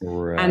things.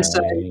 Right. And so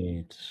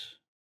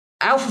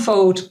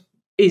AlphaFold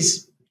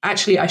is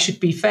actually, I should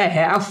be fair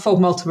here, AlphaFold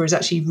multiple is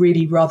actually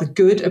really rather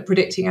good at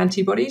predicting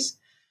antibodies,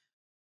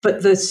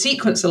 but the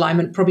sequence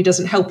alignment probably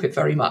doesn't help it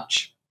very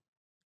much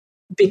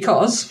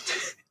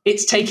because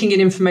it's taking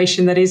in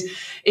information that is,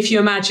 if you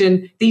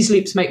imagine these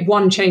loops make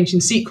one change in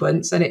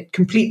sequence and it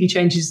completely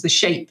changes the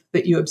shape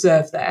that you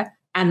observe there.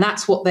 And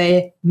that's what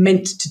they're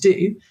meant to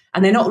do.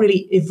 And they're not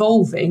really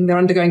evolving. They're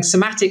undergoing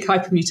somatic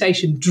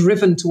hypermutation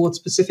driven towards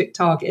specific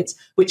targets,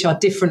 which are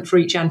different for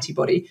each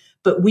antibody.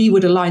 But we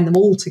would align them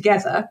all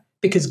together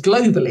because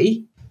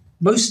globally,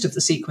 most of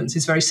the sequence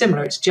is very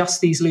similar. It's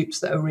just these loops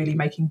that are really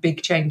making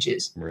big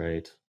changes.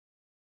 Right.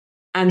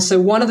 And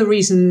so one of the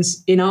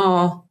reasons in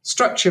our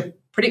structure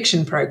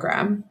prediction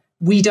program,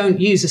 we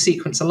don't use a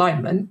sequence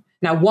alignment.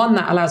 Now, one,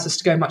 that allows us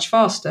to go much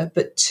faster,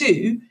 but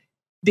two,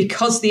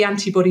 because the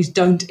antibodies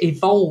don't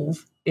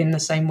evolve in the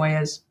same way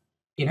as,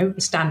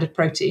 a standard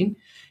protein,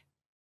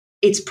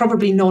 it's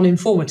probably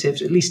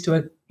non-informative, at least to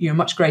a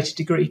much greater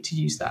degree, to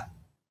use that.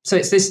 So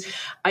it's this,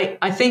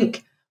 I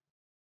think,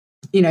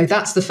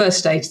 that's the first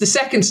stage. The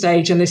second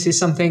stage, and this is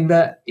something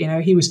that,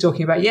 he was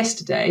talking about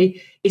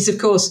yesterday, is, of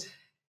course,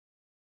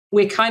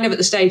 we're kind of at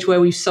the stage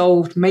where we've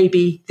solved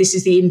maybe this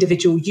is the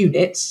individual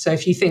units. So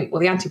if you think, well,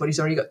 the antibody's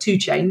already got two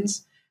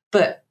chains,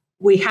 but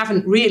we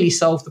haven't really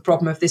solved the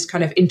problem of this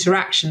kind of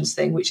interactions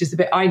thing, which is the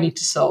bit I need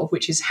to solve,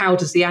 which is how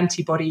does the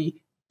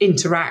antibody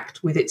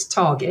interact with its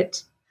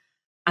target?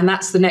 And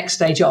that's the next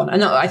stage on.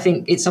 And I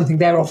think it's something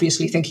they're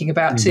obviously thinking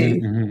about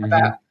too,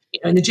 about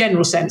in the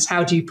general sense,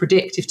 how do you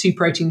predict if two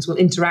proteins will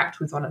interact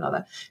with one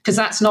another? Because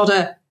that's not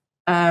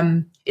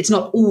it's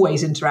not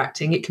always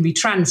interacting. It can be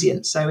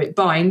transient. So it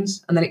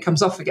binds and then it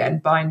comes off again,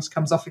 binds,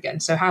 comes off again.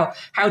 So how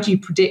do you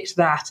predict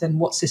that, and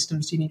what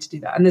systems do you need to do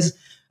that? And there's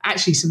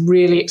actually some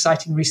really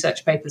exciting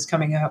research papers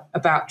coming up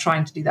about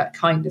trying to do that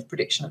kind of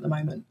prediction at the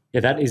moment.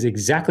 Yeah, that is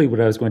exactly what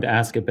I was going to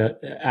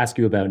ask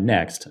you about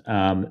next.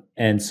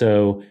 And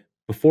so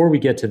before we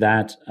get to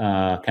that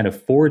kind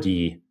of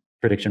 4D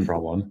prediction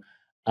problem,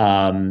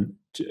 to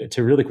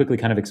really quickly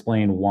kind of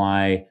explain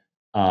why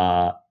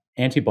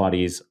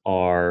antibodies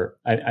are,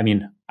 I'm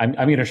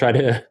going to try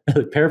to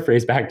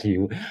paraphrase back to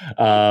you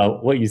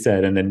what you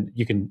said, and then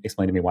you can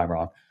explain to me why I'm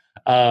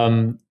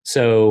wrong.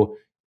 So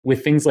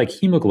with things like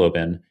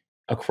hemoglobin,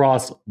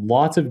 across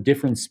lots of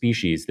different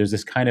species, there's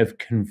this kind of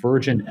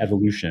convergent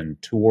evolution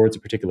towards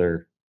a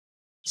particular.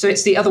 So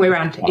it's the other way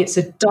around. It's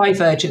a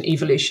divergent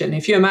evolution.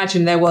 If you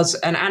imagine there was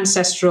an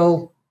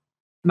ancestral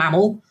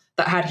mammal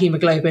that had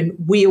hemoglobin,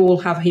 we all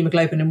have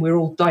hemoglobin and we're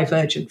all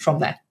divergent from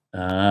there.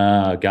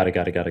 Got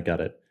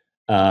it.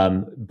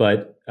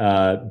 But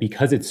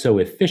because it's so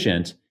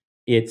efficient,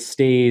 it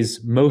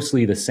stays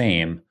mostly the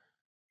same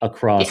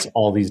across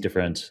all these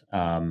different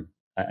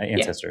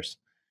ancestors.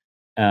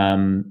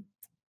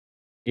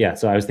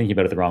 So I was thinking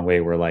about it the wrong way.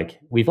 We're like,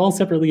 we've all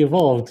separately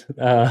evolved.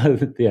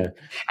 And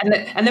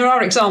there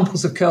are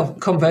examples of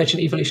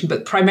convergent evolution,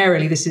 but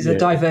primarily this is a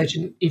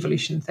divergent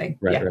evolution thing.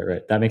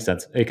 Right. That makes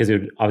sense, because it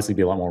would obviously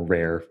be a lot more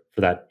rare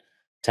for that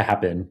to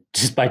happen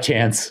just by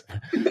chance.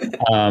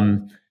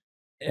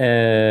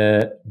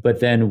 But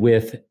then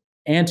with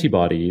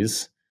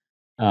antibodies,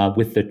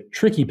 with the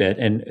tricky bit,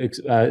 and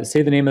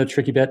say the name of the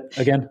tricky bit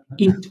again.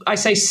 I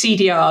say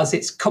CDRs,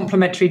 it's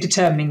complementary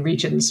determining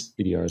regions.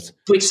 CDRs.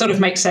 Which sort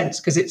of makes sense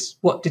because it's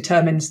what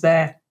determines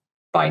their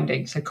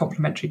binding, so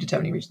complementary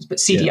determining regions. But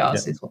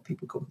CDRs is what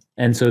people call them.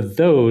 And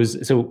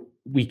so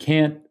we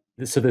can't,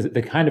 so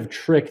the kind of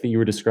trick that you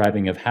were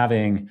describing of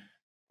having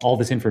all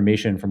this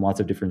information from lots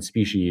of different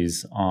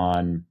species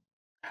on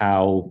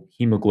how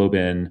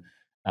hemoglobin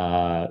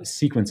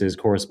sequences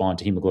correspond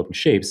to hemoglobin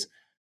shapes,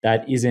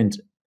 that isn't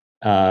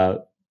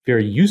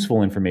very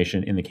useful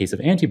information in the case of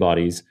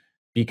antibodies,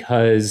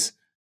 because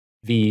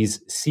these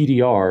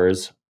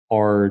CDRs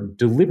are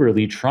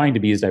deliberately trying to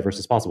be as diverse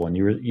as possible. And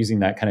you were using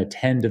that kind of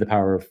 10 to the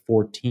power of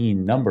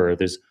 14 number.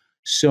 There's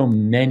so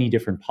many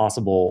different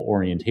possible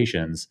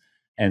orientations.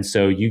 And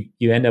so you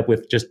end up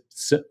with just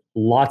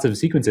lots of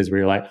sequences where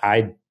you're like,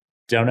 I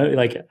don't know,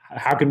 like,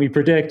 how can we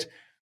predict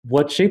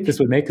what shape this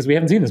would make? Because we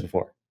haven't seen this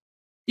before.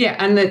 Yeah,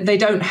 and they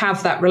don't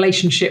have that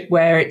relationship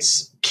where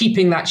it's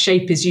keeping that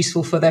shape is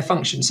useful for their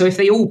function. So if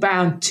they all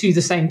bound to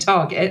the same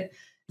target,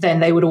 then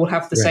they would all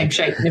have the same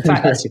shape. And in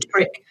fact, that's a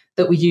trick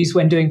that we use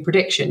when doing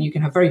prediction. You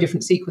can have very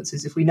different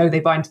sequences. If we know they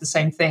bind to the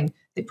same thing,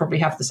 they probably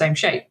have the same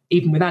shape,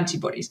 even with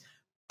antibodies.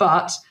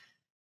 But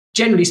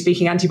generally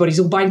speaking, antibodies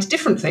all bind to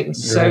different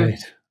things. So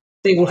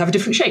they all have a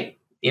different shape.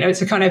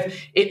 It's a kind of,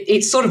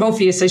 it's sort of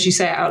obvious as you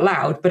say it out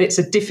loud, but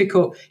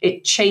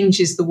it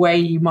changes the way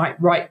you might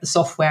write the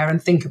software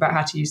and think about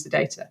how to use the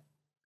data.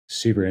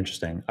 Super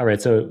interesting. All right.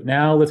 So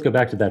now let's go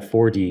back to that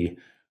 4D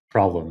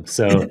problem.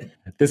 So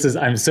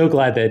I'm so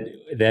glad that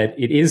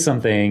it is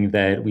something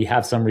that we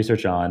have some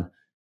research on,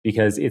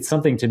 because it's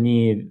something to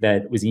me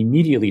that was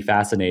immediately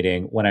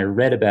fascinating when I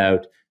read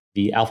about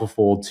the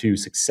AlphaFold 2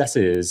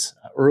 successes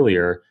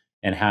earlier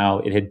and how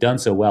it had done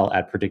so well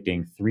at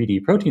predicting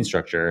 3D protein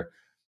structure.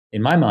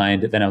 In my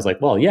mind, then I was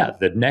like, well, yeah,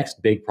 the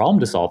next big problem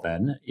to solve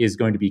then is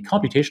going to be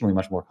computationally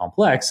much more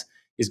complex,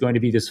 is going to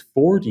be this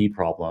 4D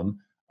problem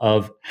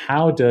of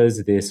how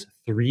does this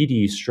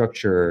 3D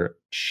structure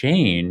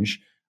change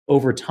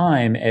over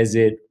time as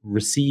it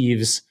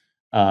receives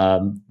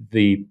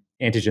the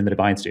antigen that it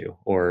binds to,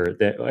 or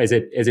as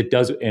it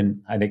does,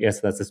 and I guess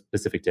that's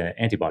specific to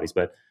antibodies,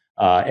 but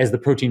as the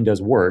protein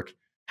does work,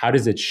 how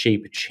does its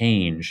shape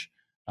change?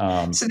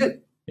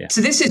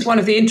 So this is one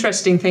of the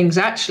interesting things,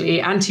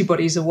 actually.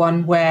 Antibodies are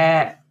one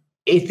where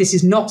this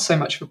is not so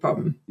much of a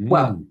problem.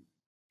 Well,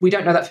 we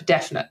don't know that for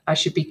definite. I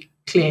should be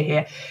clear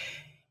here.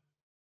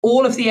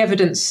 All of the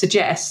evidence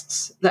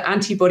suggests that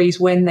antibodies,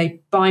 when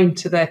they bind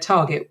to their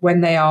target,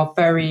 when they are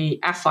very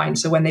affine,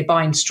 so when they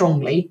bind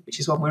strongly, which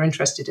is when we're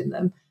interested in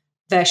them,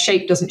 their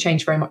shape doesn't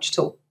change very much at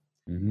all.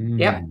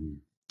 Yeah.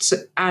 So,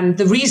 and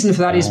the reason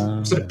for that is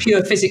sort of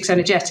pure physics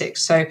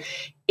energetics. So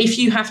if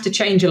you have to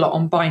change a lot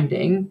on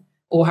binding,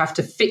 or have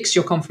to fix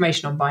your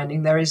conformation on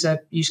binding, there is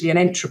usually an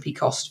entropy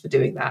cost for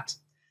doing that.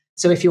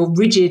 So if you're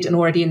rigid and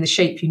already in the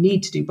shape you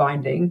need to do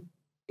binding,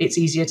 it's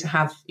easier to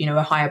have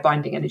a higher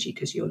binding energy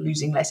because you're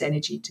losing less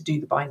energy to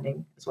do the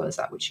binding as well as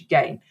that which you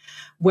gain.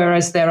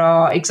 Whereas there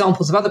are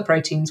examples of other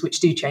proteins which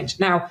do change.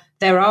 Now,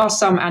 there are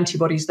some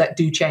antibodies that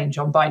do change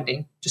on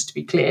binding, just to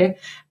be clear,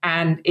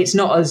 and it's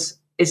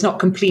not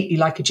completely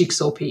like a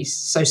jigsaw piece.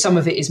 So some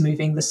of it is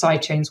moving, the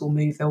side chains will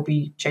move, there will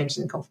be changes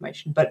in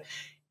conformation. But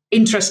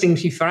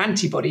interestingly for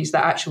antibodies,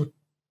 that actual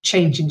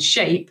change in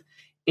shape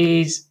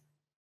is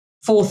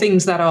for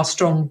things that are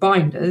strong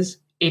binders.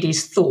 It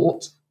is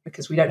thought,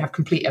 because we don't have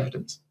complete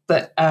evidence,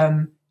 that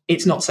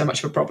it's not so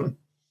much of a problem.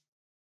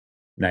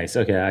 Nice.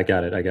 Okay, I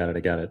got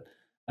it.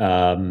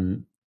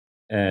 Um,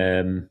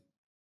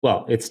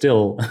 well, it's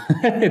still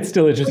it's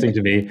still interesting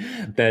to me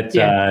that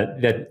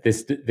that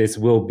this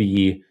will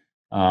be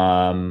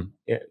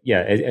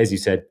as you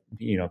said,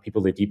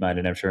 people at DeepMind,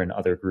 and I'm sure in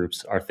other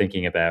groups, are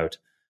thinking about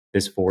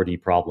this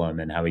 4D problem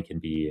and how we can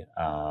be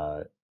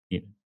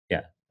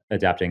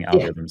adapting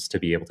algorithms to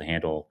be able to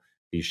handle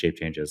these shape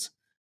changes.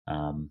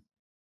 I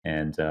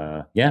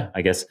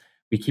guess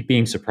we keep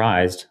being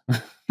surprised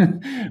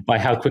by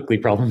how quickly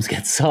problems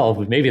get solved.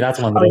 But maybe that's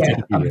one that'll take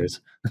a few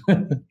years.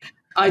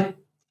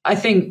 I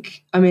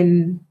think, I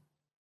mean,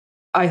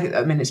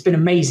 it's been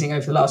amazing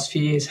over the last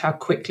few years how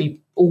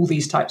quickly all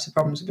these types of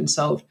problems have been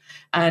solved.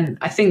 And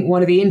I think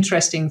one of the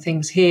interesting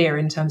things here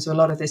in terms of a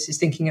lot of this is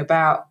thinking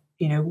about,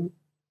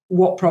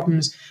 what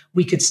problems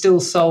we could still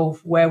solve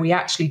where we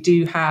actually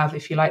do have,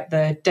 if you like,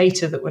 the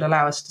data that would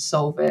allow us to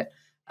solve it,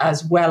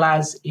 as well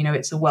as,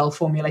 it's a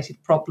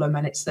well-formulated problem.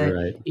 And it's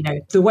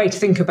the way to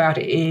think about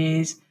it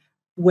is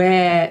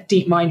where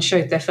DeepMind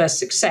showed their first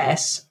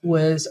success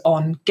was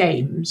on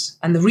games.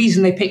 And the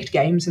reason they picked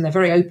games, and they're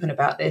very open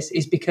about this,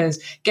 is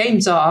because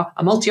games are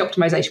a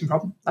multi-optimization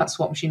problem. That's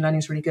what machine learning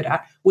is really good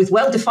at, with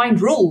well-defined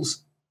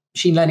rules.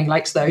 Machine learning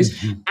likes those.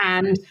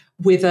 And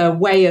with a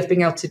way of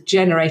being able to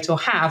generate or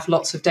have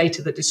lots of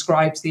data that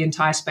describes the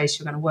entire space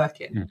you're going to work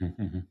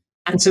in.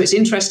 And so it's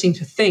interesting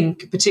to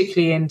think,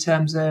 particularly in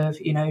terms of,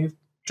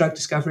 drug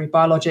discovery,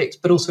 biologics,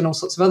 but also in all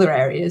sorts of other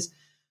areas,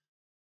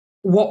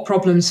 what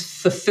problems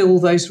fulfill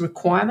those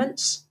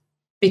requirements,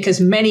 because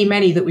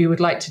many that we would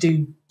like to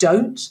do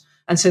don't.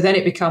 And so then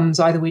it becomes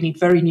either we need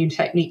very new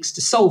techniques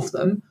to solve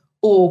them,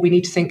 or we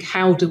need to think,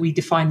 how do we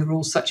define the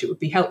rules such it would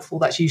be helpful?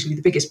 That's usually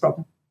the biggest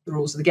problem, the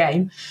rules of the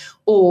game.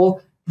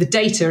 Or the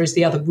data is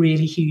the other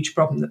really huge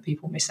problem that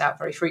people miss out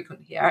very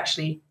frequently here.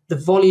 Actually, the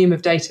volume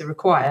of data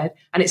required,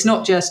 and it's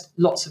not just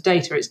lots of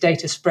data, it's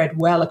data spread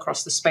well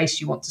across the space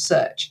you want to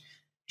search.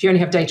 If you only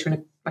have data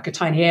in a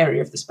tiny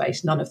area of the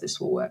space, none of this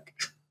will work.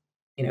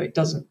 It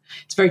doesn't.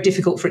 It's very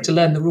difficult for it to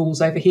learn the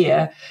rules over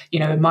here,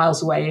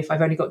 miles away, if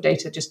I've only got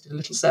data just in a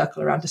little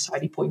circle around a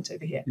tiny point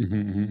over here.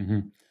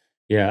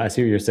 Yeah, I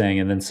see what you're saying.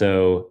 And then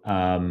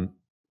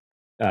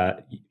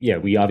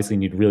we obviously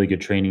need really good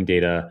training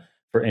data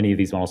for any of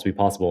these models to be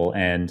possible,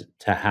 and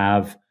to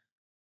have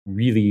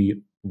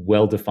really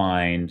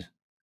well-defined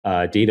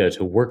data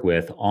to work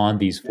with on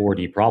these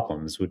 4D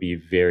problems would be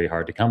very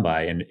hard to come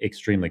by and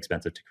extremely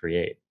expensive to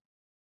create.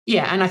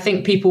 Yeah, and I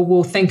think people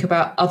will think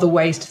about other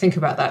ways to think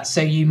about that.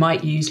 So you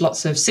might use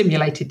lots of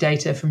simulated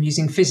data from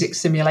using physics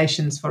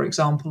simulations, for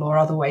example, or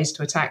other ways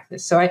to attack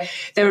this. So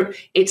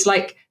it's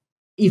like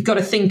you've got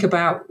to think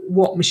about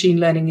what machine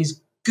learning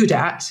is good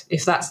at,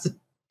 if that's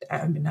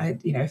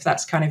if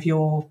that's kind of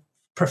your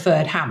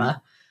preferred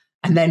hammer,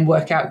 and then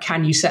work out,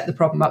 can you set the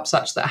problem up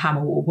such that a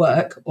hammer will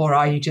work, or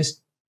are you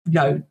just,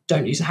 no,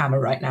 don't use a hammer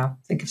right now,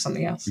 think of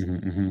something else.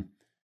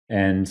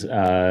 And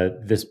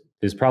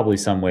there's probably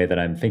some way that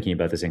I'm thinking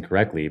about this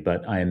incorrectly,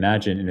 but I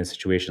imagine in a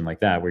situation like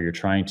that where you're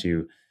trying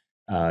to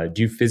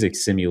do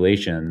physics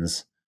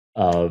simulations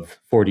of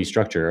 4D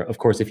structure, of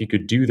course, if you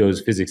could do those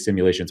physics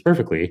simulations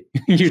perfectly,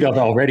 you'd have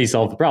already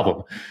solved the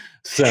problem.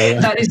 So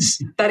that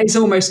is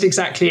almost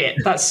exactly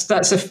it.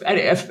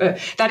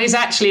 That is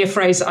actually a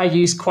phrase I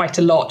use quite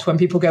a lot when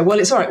people go, well,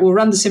 it's all right, we'll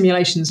run the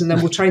simulations and then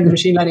we'll train the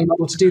machine learning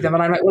model to do them.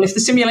 And I'm like, well, if the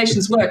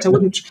simulations worked, I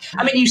wouldn't.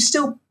 I mean, you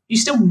still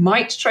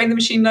might train the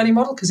machine learning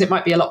model because it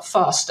might be a lot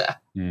faster.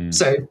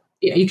 So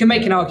you can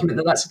make an argument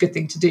that that's a good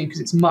thing to do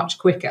because it's much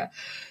quicker.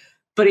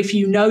 But if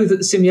you know that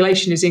the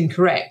simulation is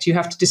incorrect, you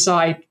have to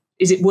decide,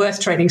 is it worth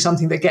training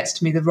something that gets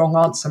to me the wrong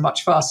answer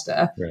much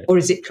faster? Right. Or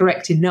is it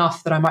correct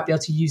enough that I might be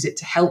able to use it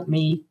to help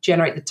me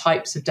generate the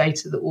types of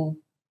data that will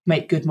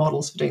make good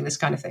models for doing this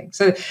kind of thing?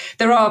 So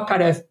there are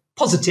kind of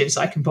positives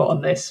I can put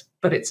on this,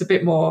 but it's a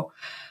bit more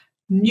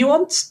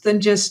nuanced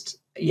than just,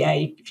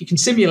 if you can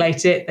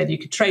simulate it, then you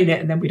could train it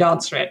and then we'd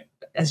answer it.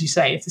 As you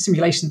say, if the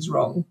simulation's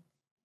wrong,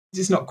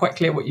 it's not quite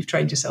clear what you've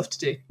trained yourself to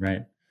do.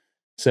 Right.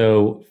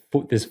 So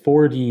this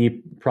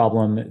 4D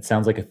problem, it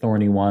sounds like a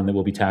thorny one that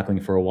we'll be tackling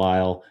for a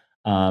while.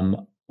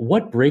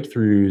 What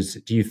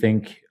breakthroughs do you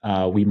think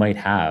we might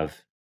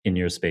have in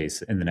your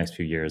space in the next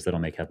few years that'll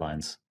make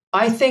headlines?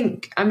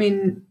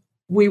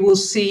 We'll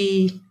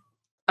see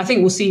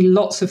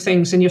lots of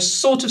things, and you're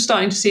sort of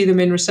starting to see them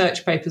in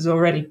research papers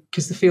already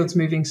because the field's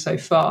moving so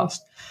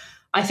fast.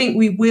 I think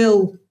we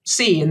will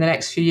see in the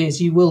next few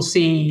years, you will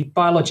see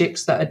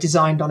biologics that are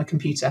designed on a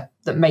computer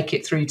that make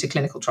it through to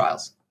clinical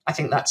trials. I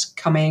think that's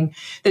coming.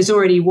 There's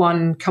already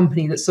one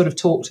company that sort of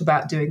talked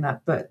about doing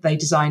that, but they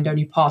designed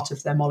only part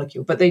of their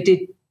molecule. But they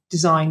did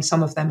design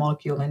some of their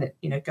molecule and it,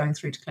 going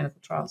through to clinical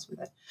trials with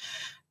it.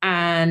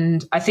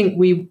 And I think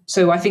we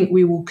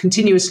will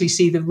continuously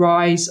see the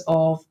rise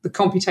of the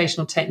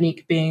computational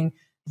technique being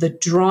the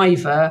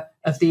driver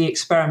of the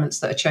experiments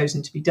that are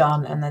chosen to be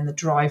done, and then the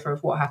driver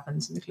of what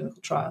happens in the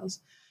clinical trials.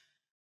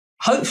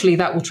 Hopefully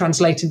that will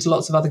translate into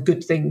lots of other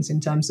good things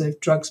in terms of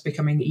drugs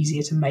becoming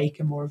easier to make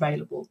and more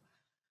available.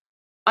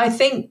 I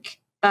think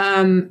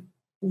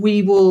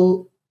we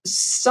will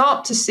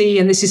start to see,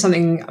 and this is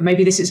something,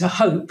 maybe this is a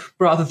hope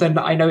rather than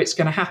I know it's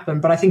going to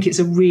happen, but I think it's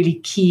a really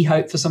key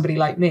hope for somebody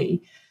like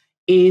me,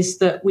 is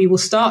that we will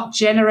start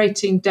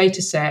generating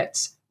data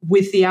sets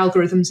with the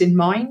algorithms in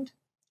mind.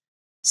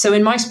 So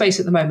in my space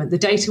at the moment, the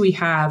data we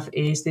have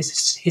is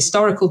this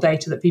historical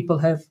data that people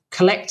have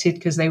collected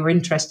because they were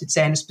interested,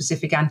 say, in a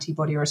specific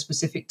antibody or a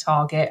specific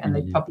target, and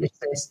they published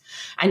this.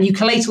 And you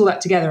collate all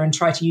that together and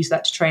try to use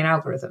that to train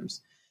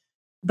algorithms.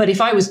 But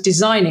if I was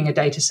designing a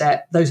data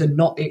set, those are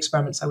not the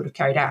experiments I would have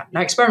carried out.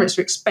 Now, experiments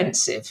are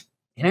expensive,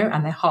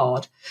 and they're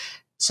hard.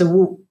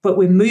 But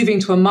we're moving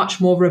to a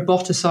much more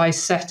roboticized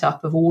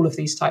setup of all of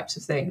these types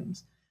of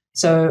things.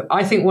 So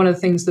I think one of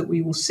the things that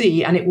we will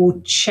see, and it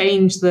will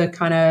change the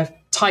kind of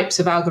types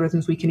of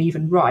algorithms we can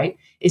even write,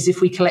 is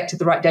if we collected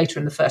the right data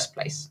in the first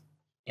place.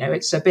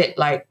 It's a bit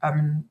like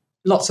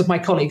lots of my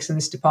colleagues in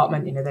this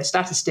department, they're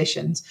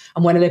statisticians.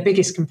 And one of their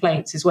biggest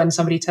complaints is when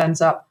somebody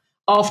turns up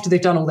after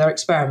they've done all their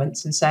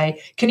experiments and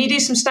say, can you do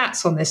some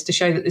stats on this to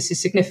show that this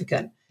is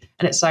significant?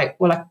 And it's like,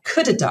 well, I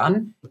could have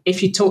done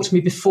if you talked to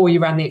me before you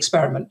ran the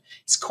experiment.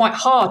 It's quite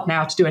hard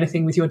now to do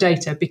anything with your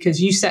data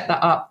because you set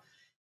that up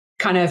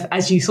kind of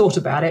as you thought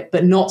about it,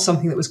 but not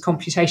something that was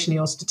computationally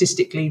or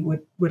statistically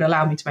would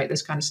allow me to make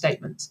those kind of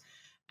statements.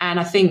 And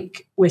I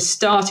think we're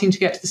starting to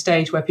get to the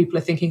stage where people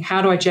are thinking,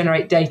 how do I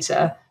generate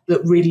data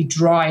that really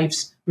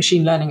drives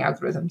machine learning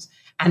algorithms?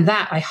 And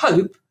that, I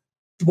hope,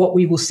 what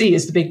we will see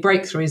as the big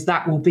breakthrough is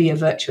that will be a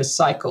virtuous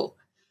cycle,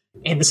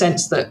 in the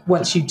sense that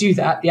once you do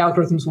that, the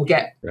algorithms will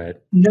get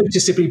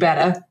noticeably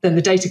better, then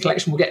the data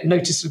collection will get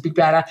noticeably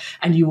better,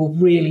 and you will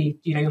really,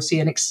 you'll see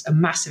a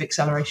massive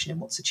acceleration in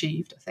what's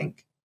achieved, I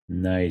think.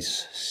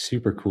 Nice.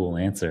 Super cool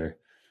answer.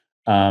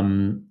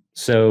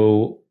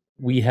 So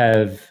we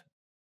have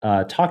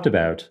talked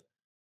about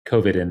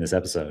COVID in this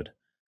episode,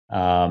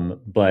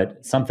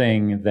 but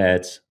something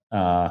that,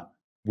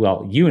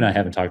 you and I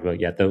haven't talked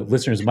about yet, though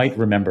listeners might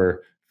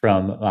remember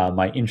from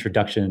my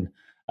introduction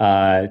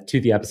to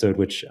the episode,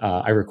 which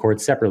I record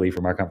separately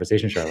from our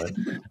conversation, Charlotte.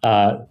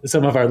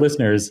 Some of our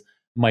listeners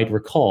might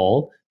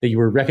recall that you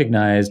were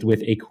recognized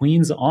with a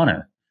Queen's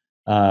Honor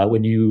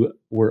when you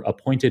were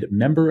appointed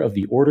Member of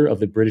the Order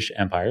of the British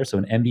Empire, so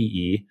an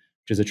MBE,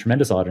 which is a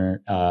tremendous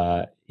honor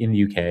in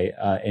the UK,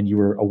 and you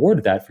were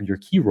awarded that for your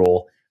key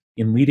role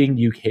in leading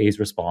UK's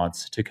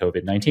response to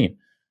COVID-19.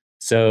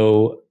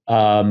 So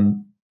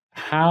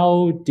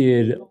how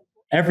did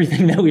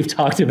everything that we've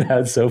talked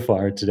about so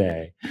far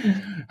today,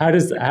 how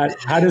does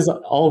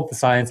all of the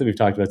science that we've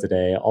talked about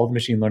today, all the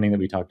machine learning that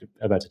we talked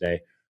about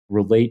today,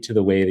 relate to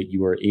the way that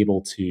you were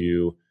able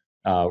to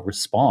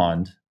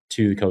respond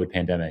to the COVID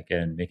pandemic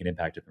and make an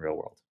impact in the real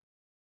world?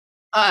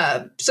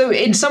 So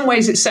in some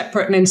ways it's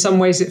separate and in some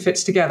ways it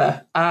fits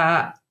together.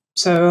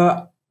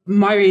 So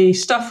my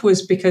stuff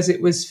was because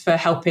it was for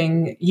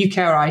helping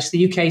UKRI, so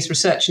the UK's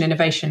Research and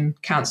Innovation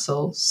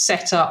Council,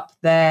 set up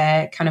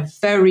their kind of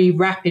very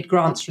rapid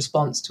grants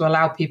response to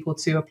allow people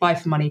to apply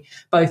for money,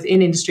 both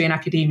in industry and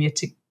academia,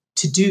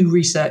 to do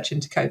research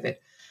into COVID.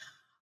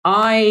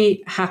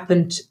 I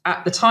happened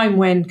at the time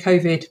when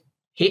COVID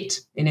hit,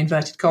 in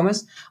inverted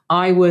commas,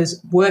 I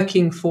was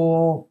working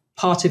for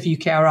part of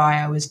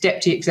UKRI. I was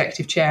deputy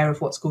executive chair of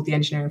what's called the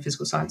Engineering and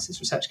Physical Sciences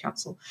Research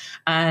Council.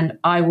 And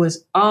I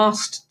was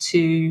asked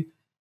to,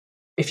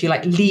 if you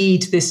like,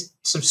 lead this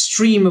sort of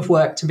stream of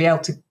work to be able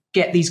to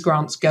get these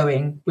grants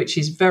going, which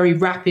is very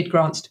rapid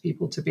grants to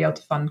people to be able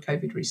to fund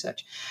COVID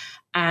research.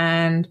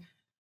 And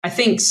I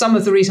think some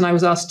of the reason I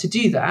was asked to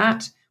do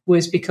that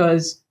was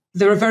because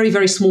there are a very,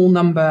 very small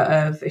number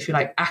of, if you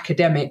like,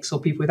 academics or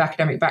people with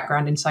academic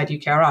background inside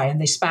UKRI, and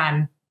they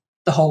span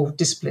the whole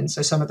discipline.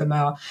 So some of them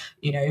are,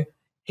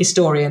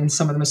 historians,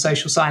 some of them are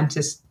social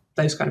scientists,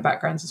 those kind of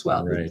backgrounds as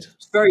well. Right. It's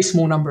a very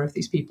small number of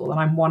these people, and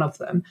I'm one of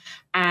them.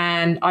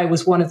 And I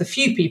was one of the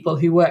few people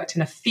who worked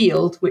in a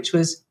field which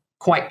was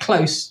quite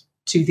close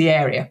to the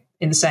area,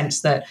 in the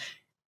sense that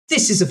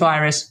this is a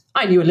virus.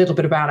 I knew a little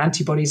bit about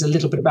antibodies, a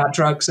little bit about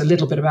drugs, a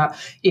little bit about,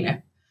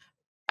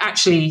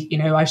 actually,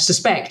 I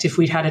suspect if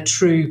we'd had a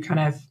true kind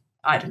of,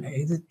 I don't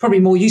know, probably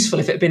more useful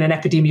if it had been an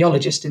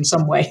epidemiologist in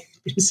some way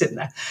sitting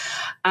there.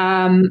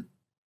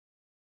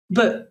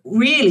 But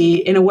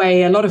really, in a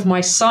way, a lot of my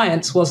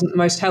science wasn't the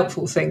most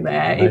helpful thing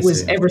there. It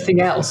was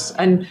everything else.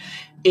 And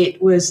it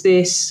was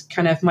this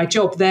kind of, my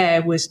job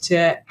there was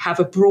to have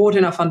a broad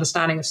enough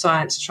understanding of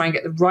science to try and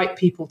get the right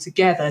people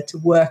together to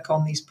work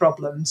on these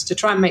problems, to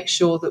try and make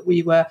sure that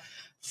we were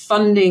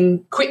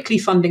quickly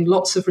funding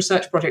lots of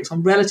research projects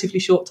on relatively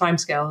short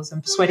timescales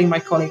and persuading my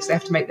colleagues they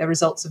have to make their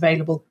results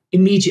available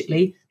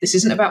immediately. This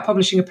isn't about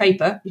publishing a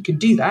paper. You can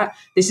do that.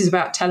 This is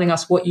about telling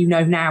us what you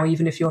know now,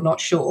 even if you're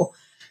not sure.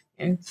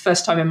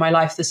 First time in my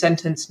life, the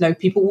sentence, "No,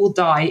 people will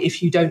die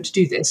if you don't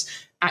do this,"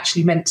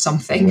 actually meant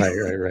something.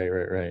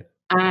 Right.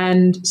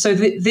 And so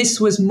this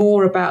was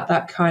more about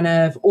that kind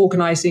of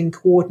organizing,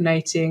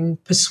 coordinating,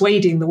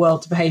 persuading the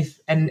world to behave.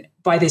 And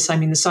by this, I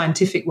mean the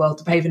scientific world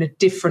to behave in a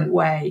different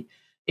way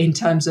in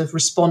terms of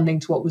responding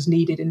to what was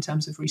needed in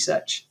terms of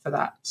research for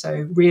that.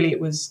 So really, it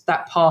was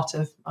that part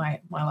of my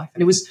life,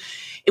 and it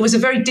was a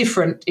very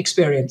different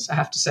experience, I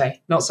have to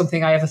say. Not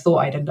something I ever thought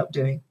I'd end up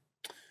doing.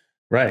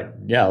 Right.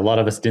 Yeah. A lot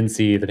of us didn't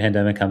see the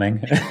pandemic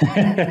coming.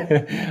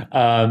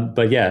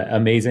 But yeah,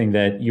 amazing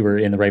that you were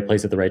in the right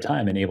place at the right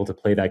time and able to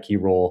play that key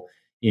role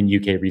in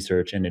UK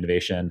research and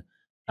innovation.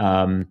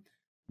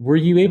 Were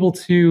you able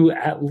to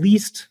at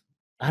least,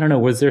 I don't know,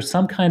 was there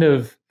some kind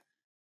of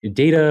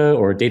data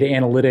or data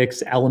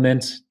analytics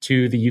element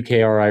to the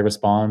UKRI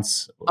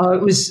response?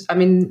 It was, I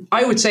mean,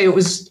 I would say it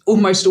was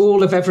almost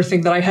all of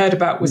everything that I heard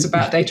about was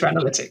about data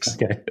analytics.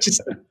 Okay.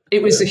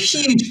 It was a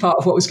huge part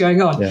of what was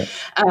going on. Yeah.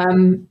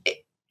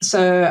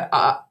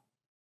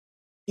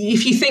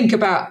 If you think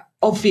about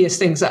obvious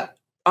things,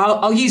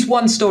 I'll use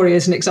one story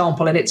as an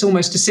example, and it's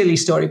almost a silly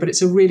story, but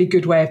it's a really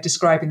good way of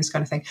describing this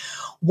kind of thing.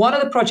 One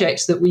of the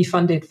projects that we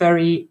funded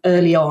very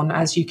early on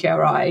as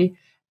UKRI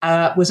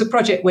was a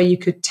project where you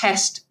could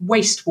test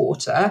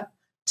wastewater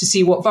to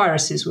see what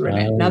viruses were in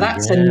it. Now,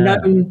 that's a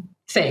known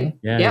thing.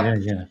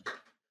 Yeah.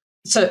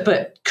 So,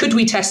 but could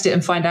we test it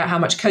and find out how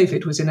much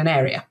COVID was in an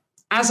area?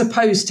 As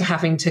opposed to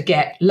having to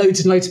get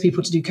loads and loads of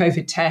people to do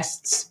COVID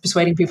tests,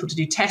 persuading people to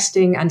do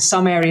testing, and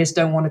some areas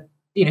don't want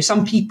to,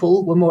 some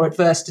people were more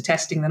adverse to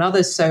testing than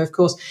others. So, of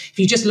course, if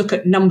you just look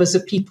at numbers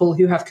of people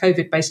who have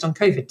COVID based on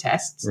COVID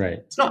tests,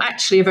 it's not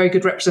actually a very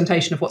good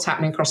representation of what's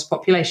happening across the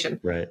population.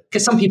 Right.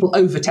 Because some people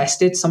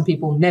over-tested, some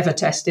people never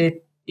tested,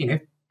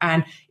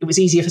 and it was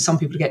easier for some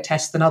people to get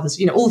tests than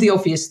others, all the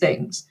obvious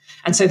things.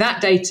 And so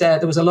that data,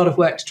 there was a lot of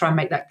work to try and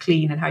make that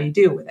clean and how you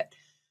deal with it.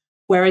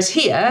 Whereas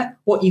here,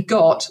 what you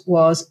got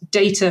was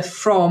data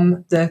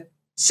from the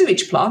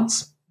sewage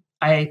plants.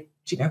 I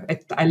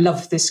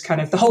love this kind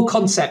of, the whole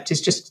concept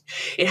is just,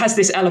 it has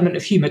this element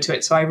of humor to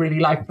it. So I really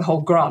like the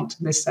whole grant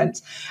in this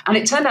sense. And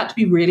it turned out to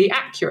be really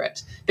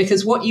accurate,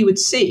 because what you would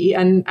see,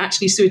 and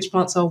actually sewage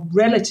plants are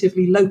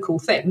relatively local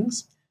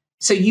things.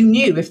 So you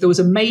knew if there was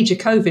a major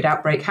COVID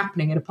outbreak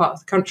happening in a part of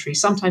the country,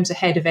 sometimes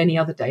ahead of any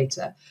other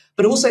data.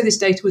 But also this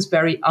data was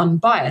very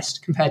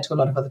unbiased compared to a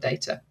lot of other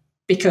data,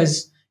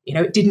 because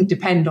it didn't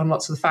depend on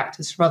lots of the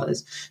factors from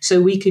others.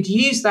 So we could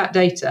use that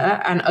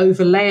data and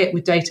overlay it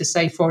with data,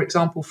 say, for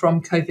example,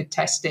 from COVID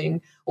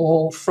testing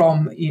or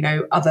from,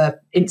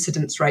 other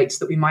incidence rates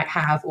that we might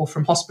have, or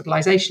from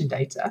hospitalization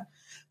data.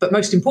 But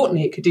most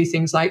importantly, it could do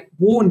things like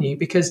warn you,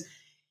 because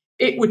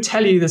it would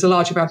tell you there's a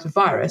large amount of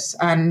virus.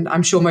 And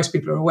I'm sure most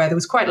people are aware there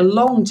was quite a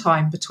long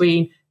time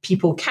between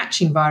people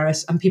catching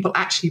virus and people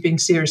actually being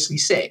seriously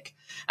sick.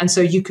 And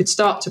so you could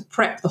start to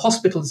prep the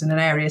hospitals in an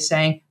area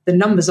saying the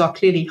numbers are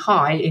clearly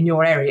high in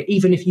your area,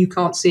 even if you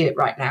can't see it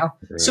right now.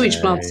 Right. Sewage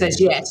plant says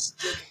yes.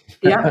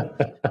 Yeah.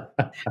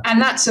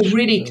 And that's a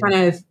really kind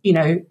of,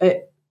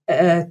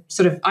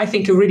 sort of, I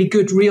think, a really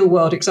good real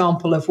world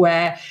example of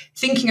where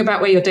thinking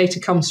about where your data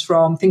comes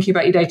from, thinking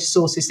about your data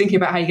sources, thinking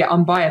about how you get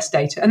unbiased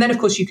data. And then, of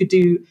course, you could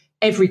do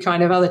every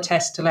kind of other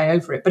test to lay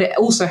over it. But it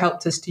also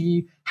helped us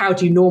to, how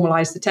do you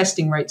normalize the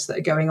testing rates that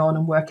are going on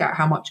and work out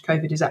how much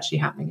COVID is actually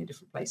happening in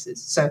different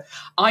places. So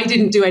I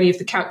didn't do any of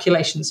the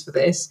calculations for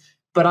this,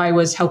 but I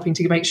was helping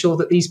to make sure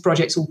that these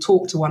projects all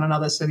talk to one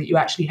another so that you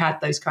actually had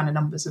those kind of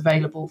numbers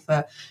available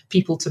for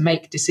people to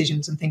make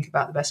decisions and think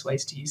about the best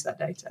ways to use that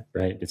data.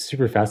 Right. It's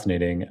super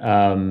fascinating.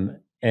 And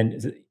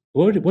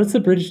what's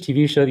the British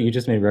TV show that you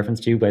just made reference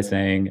to by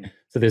saying,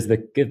 so there's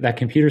that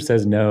computer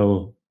says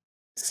no,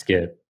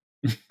 skip.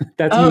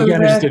 That's you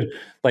understood.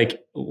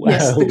 Like, wow.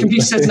 Yes, the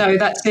computer says no.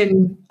 That's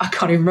in, I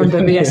can't even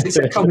remember, but yes, it's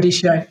a comedy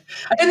show.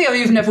 I don't think I've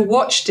even ever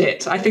watched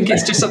it. I think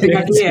it's just something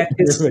I hear.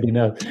 Everybody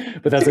knows,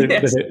 but that's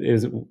yes. But it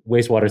is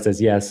wastewater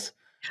says yes.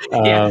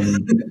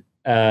 And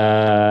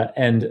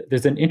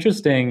there's an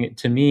interesting,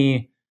 to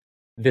me,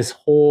 this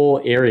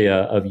whole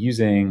area of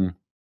using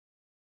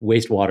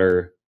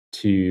wastewater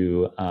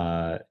to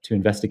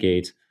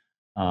investigate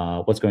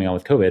what's going on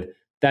with COVID.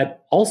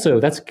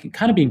 That's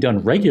kind of being done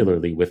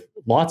regularly with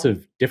lots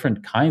of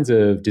different kinds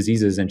of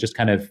diseases and just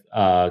kind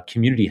of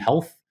community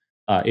health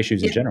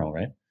issues in general,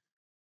 right?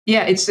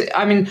 Yeah,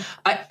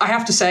 I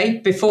have to say,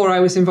 before I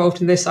was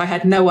involved in this, I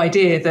had no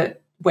idea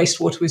that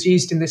wastewater was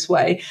used in this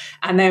way.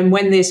 And then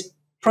when this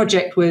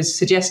project was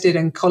suggested,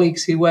 and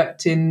colleagues who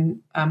worked in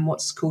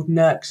what's called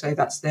NERC, so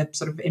that's the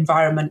sort of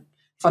environment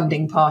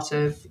funding part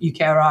of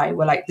UKRI,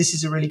 were like, this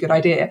is a really good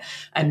idea.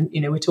 And,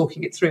 we're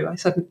talking it through.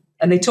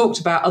 And they talked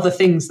about other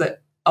things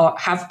that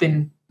have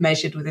been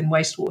measured within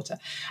wastewater.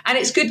 And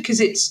it's good because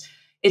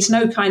it's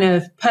no kind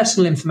of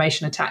personal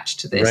information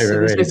attached to this.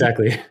 Right,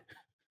 exactly.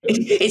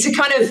 It's a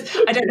kind of,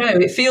 I don't know,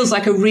 it feels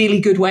like a really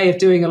good way of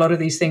doing a lot of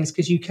these things,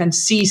 because you can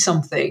see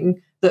something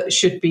that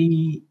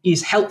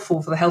is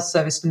helpful for the health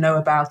service to know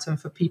about and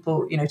for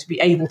people, to be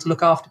able to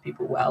look after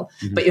people well.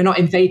 Mm-hmm. But you're not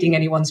invading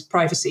anyone's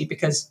privacy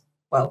because,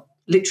 well,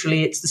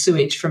 literally it's the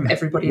sewage from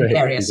everybody in the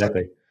area.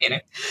 Exactly.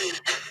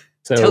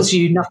 So tells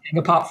you nothing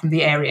apart from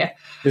the area.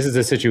 This is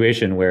a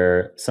situation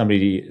where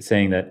somebody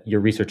saying that your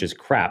research is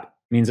crap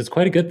means it's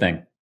quite a good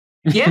thing.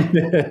 Yeah,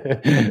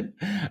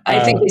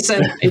 I think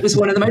it was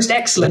one of the most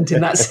excellent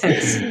in that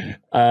sense.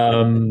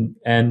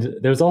 And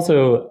there's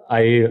also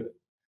I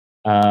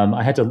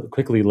had to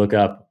quickly look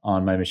up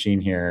on my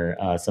machine here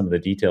some of the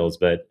details,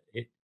 but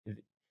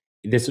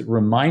this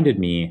reminded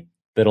me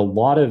that a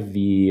lot of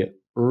the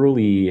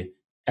early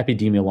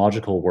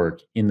epidemiological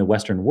work in the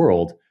Western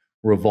world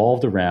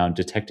revolved around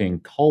detecting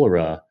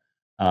cholera.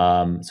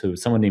 So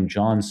someone named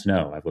John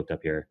Snow, I've looked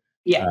up here,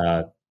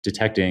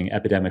 detecting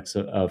epidemics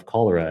of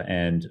cholera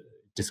and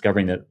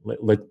discovering that,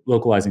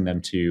 localizing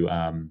them to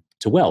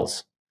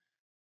wells.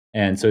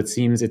 And so it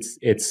seems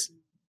it's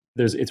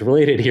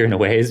related here in a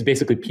way. Is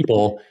basically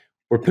people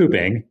were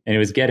pooping and it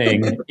was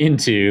getting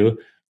into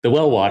the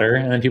well water,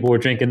 and then people were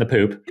drinking the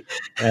poop,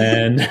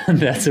 and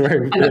that's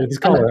where these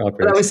cholera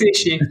outbreaks. That was the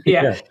issue.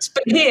 Yeah.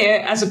 But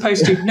here, as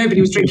opposed to nobody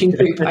was drinking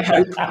poop, I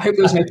hope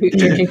there was no poop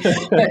drinking.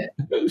 But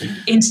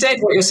instead,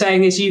 what you're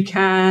saying is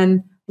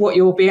what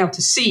you'll be able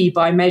to see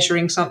by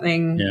measuring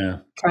something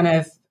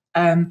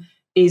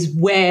is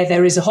where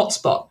there is a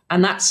hotspot.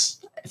 And that's,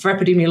 for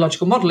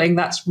epidemiological modeling,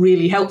 that's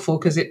really helpful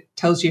because it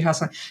tells you how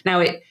something.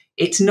 Now,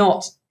 it's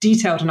not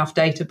detailed enough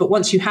data, but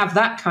once you have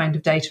that kind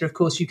of data, of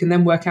course, you can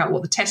then work out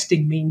what the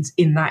testing means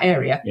in that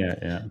area.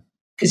 Yeah.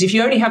 Because if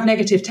you only have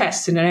negative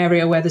tests in an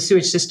area where the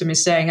sewage system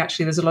is saying,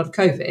 actually, there's a lot of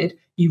COVID,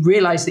 you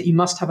realize that you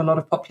must have a lot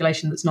of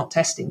population that's not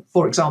testing,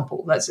 for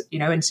example. That's,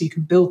 and so you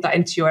can build that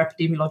into your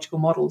epidemiological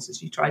models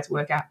as you try to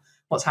work out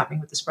what's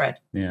happening with the spread.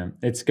 Yeah,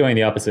 it's going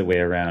the opposite way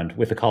around.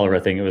 With the cholera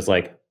thing, it was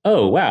like,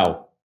 oh,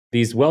 wow,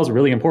 these wells are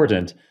really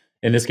important.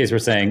 In this case, we're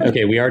saying,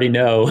 okay, we already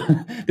know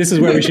this is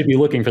where we should be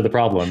looking for the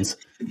problems.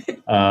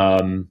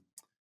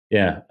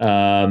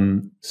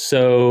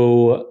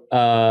 So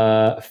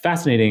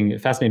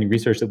fascinating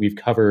research that we've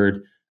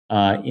covered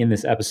in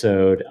this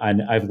episode,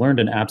 and I've learned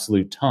an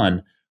absolute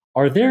ton.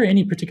 Are there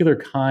any particular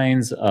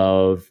kinds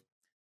of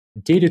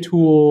data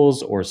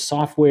tools or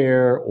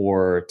software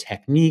or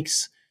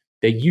techniques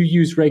that you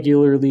use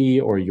regularly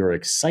or you're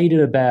excited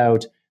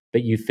about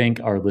that you think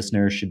our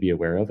listeners should be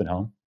aware of at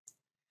home?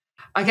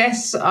 I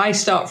guess I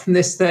start from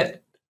this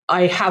that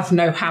I have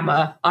no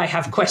hammer. I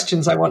have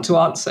questions I want to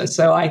answer.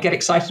 So I get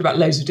excited about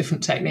loads of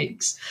different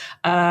techniques.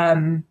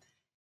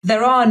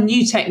 There are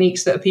new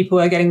techniques that people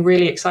are getting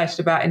really excited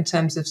about in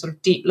terms of sort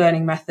of deep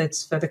learning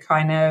methods for the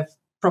kind of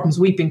problems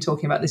we've been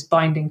talking about, this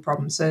binding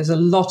problem. So there's a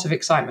lot of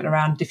excitement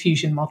around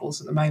diffusion models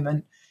at the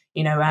moment,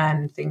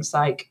 and things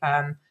like,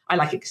 I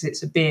like it because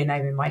it's a beer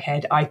name in my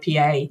head,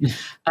 IPA.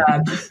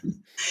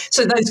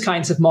 So those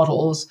kinds of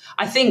models.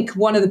 I think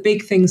one of the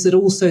big things that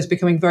also is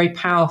becoming very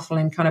powerful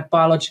in kind of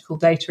biological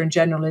data in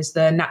general is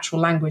the natural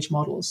language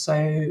models.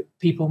 So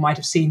people might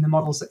have seen the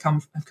models that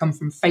have come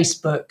from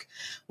Facebook,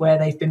 where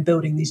they've been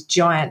building these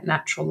giant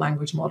natural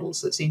language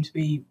models that seem to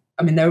be,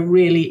 they're a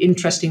really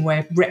interesting way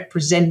of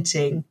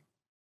representing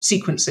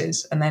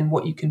sequences and then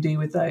what you can do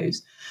with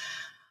those.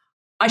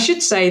 I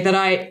should say that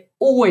I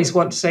always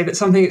want to say that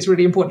something that's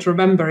really important to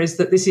remember is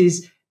that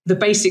the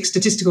basic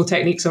statistical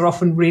techniques are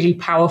often really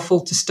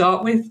powerful to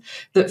start with,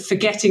 that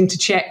forgetting to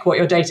check what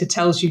your data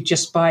tells you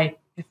just by,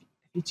 have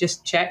you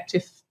just checked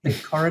if they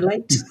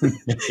correlate?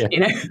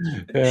 And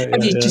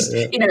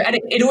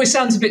it always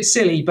sounds a bit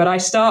silly, but I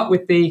start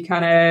with the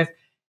kind of,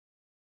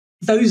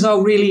 those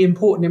are really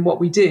important in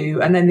what we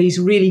do. And then these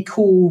really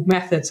cool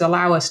methods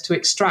allow us to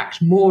extract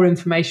more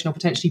information or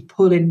potentially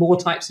pull in more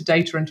types of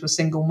data into a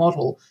single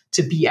model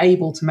to be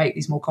able to make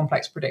these more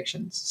complex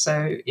predictions.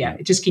 So yeah,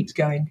 it just keeps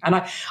going. And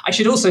I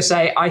should also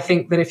say, I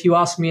think that if you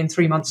ask me in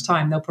 3 months'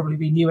 time, there'll probably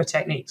be newer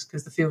techniques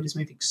because the field is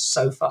moving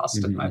so fast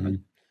at the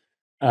moment.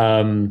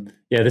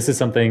 This is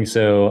something.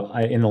 So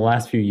in the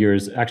last few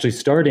years, actually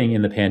starting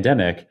in the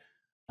pandemic,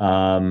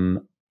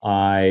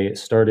 I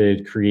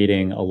started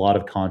creating a lot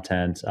of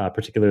content,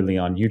 particularly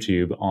on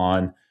YouTube,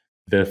 on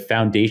the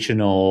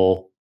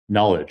foundational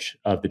knowledge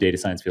of the data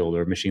science field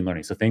or machine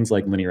learning. So things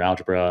like linear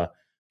algebra,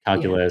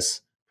 calculus,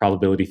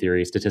 probability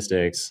theory,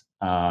 statistics,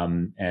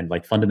 and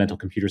like fundamental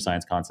computer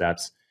science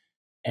concepts.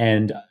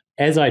 And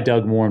as I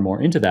dug more and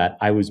more into that,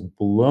 I was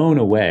blown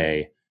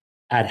away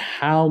at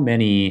how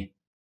many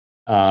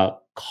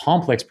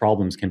complex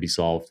problems can be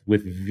solved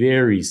with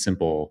very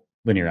simple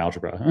linear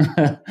algebra.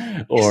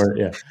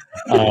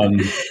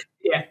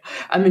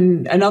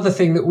 Another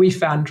thing that we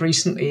found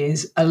recently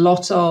is a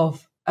lot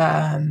of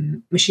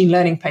machine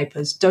learning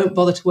papers don't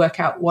bother to work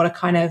out what a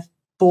kind of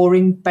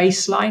boring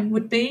baseline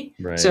would be.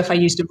 Right. So if I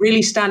used a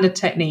really standard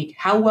technique,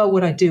 how well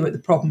would I do at the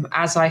problem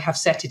as I have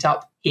set it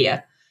up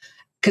here?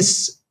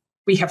 Because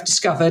we have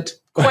discovered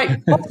quite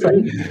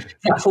often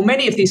that for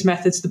many of these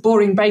methods, the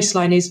boring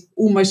baseline is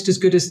almost as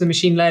good as the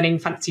machine learning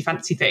fancy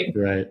thing.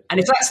 Right. And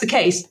if that's the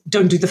case,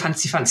 don't do the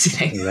fancy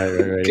thing.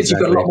 Right. Because you've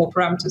got a lot more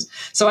parameters.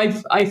 So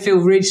I feel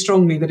really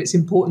strongly that it's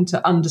important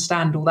to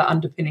understand all that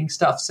underpinning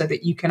stuff so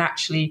that you can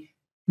actually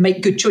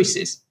make good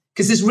choices.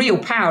 Because there's real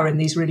power in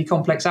these really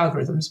complex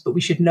algorithms, but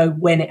we should know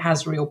when it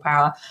has real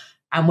power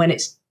and when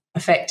it's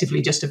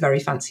effectively just a very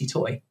fancy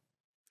toy.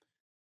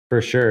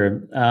 For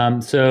sure.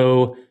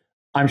 So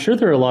I'm sure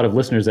there are a lot of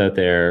listeners out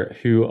there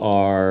who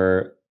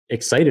are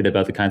excited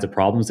about the kinds of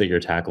problems that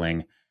you're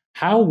tackling,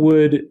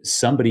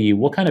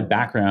 what kind of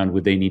background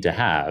would they need to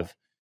have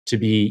to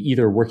be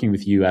either working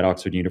with you at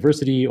Oxford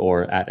University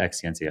or at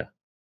Exscientia?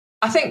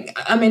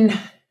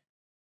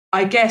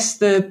 I guess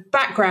the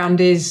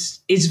background is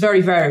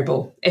very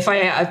variable.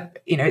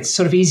 It's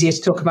sort of easier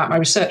to talk about my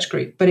research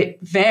group, but it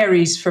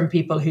varies from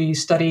people who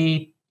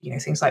study,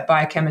 things like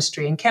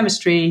biochemistry and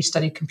chemistry,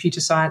 study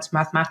computer science,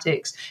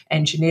 mathematics,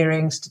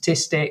 engineering,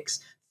 statistics,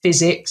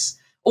 physics,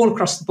 all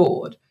across the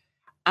board.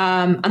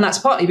 And that's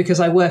partly because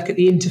I work at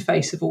the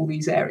interface of all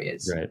these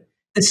areas. Right.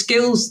 The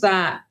skills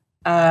that,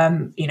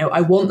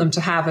 I want them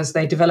to have as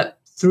they develop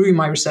through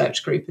my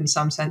research group in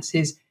some sense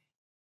is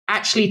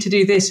actually, to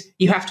do this,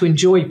 you have to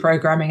enjoy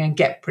programming and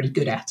get pretty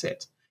good at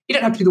it. You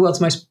don't have to be the world's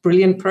most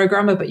brilliant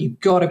programmer, but you've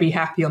got to be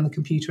happy on the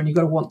computer and you've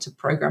got to want to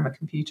program a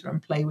computer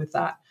and play with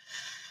that.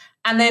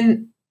 And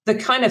then the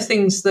kind of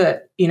things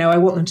that, I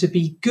want them to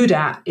be good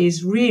at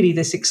is really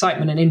this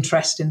excitement and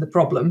interest in the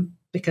problem,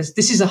 because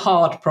this is a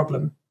hard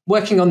problem.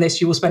 Working on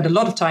this, you will spend a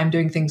lot of time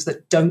doing things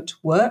that don't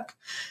work.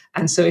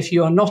 And so if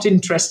you are not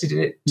interested in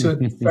it to a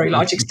very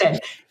large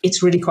extent,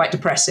 it's really quite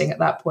depressing at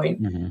that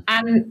point. Mm-hmm.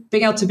 And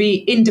being able to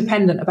be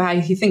independent about how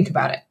you think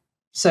about it.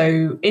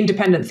 So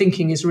independent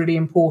thinking is really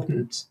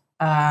important.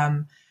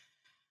 And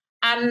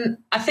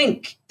I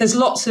think there's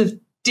lots of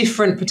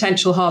different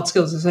potential hard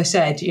skills. As I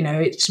said,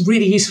 it's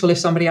really useful if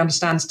somebody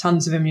understands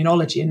tons of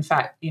immunology. In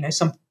fact,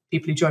 some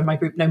people who join my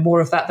group know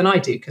more of that than I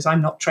do because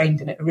I'm not trained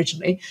in it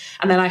originally.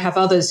 And then I have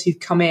others who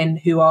come in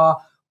who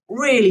are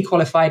really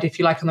qualified, if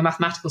you like, on the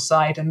mathematical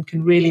side and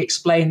can really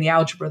explain the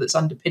algebra that's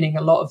underpinning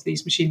a lot of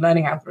these machine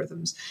learning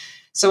algorithms.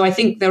 So I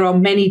think there are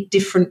many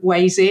different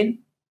ways in,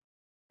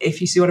 if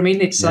you see what I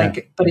mean. It's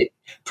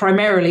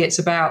primarily it's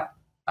about,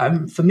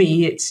 for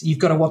me, it's you've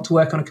got to want to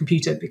work on a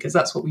computer because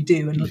that's what we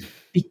do and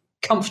be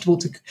comfortable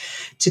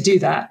to do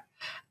that.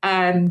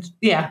 And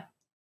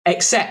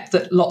except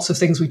that lots of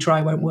things we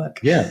try won't work.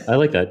 Yeah, I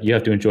like that. You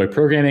have to enjoy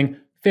programming,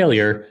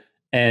 failure,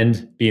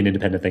 and be an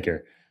independent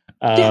thinker.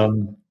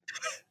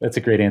 That's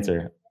a great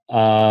answer.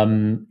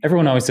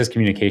 Everyone always says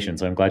communication,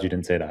 so I'm glad you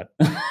didn't say that.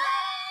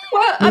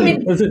 Well,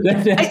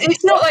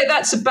 it's not like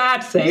that's a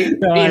bad thing.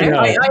 No,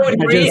 I would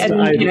agree.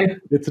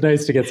 It's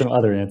nice to get some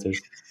other answers.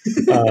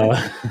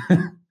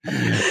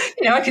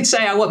 I could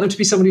say I want them to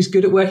be someone who's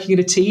good at working in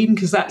a team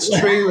because that's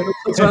true, and all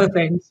sorts of other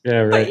things. Yeah,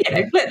 right.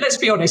 But let's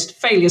be honest,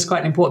 failure is quite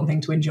an important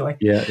thing to enjoy.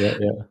 Yeah.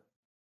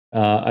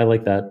 I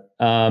like that.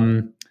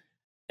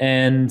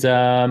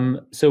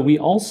 So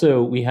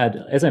we had,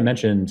 as I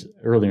mentioned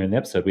earlier in the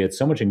episode, we had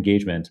so much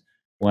engagement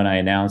when I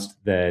announced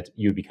that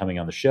you would be coming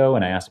on the show,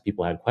 and I asked if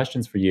people had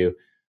questions for you.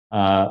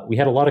 We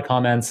had a lot of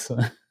comments.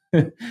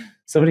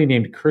 Somebody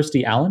named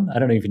Kirsty Allen, I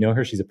don't know if you know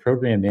her, she's a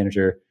program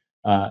manager.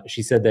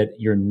 She said that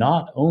you're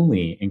not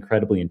only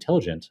incredibly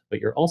intelligent, but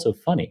you're also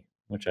funny,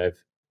 which I've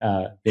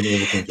been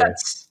able to enjoy.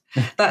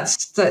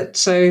 That's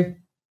so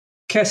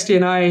Kirsty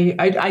and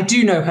I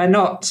do know her,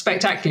 not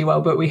spectacularly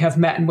well, but we have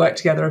met and worked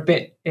together a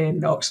bit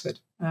in Oxford.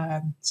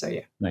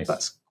 Nice.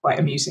 That's quite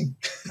amusing.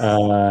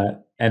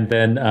 And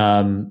then,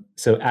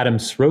 so Adam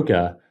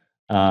Sroka,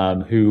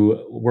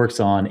 who works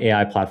on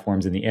AI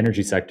platforms in the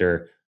energy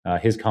sector,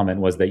 his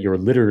comment was that you're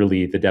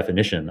literally the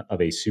definition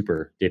of a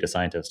super data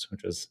scientist,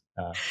 which was...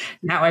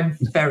 Now I'm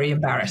very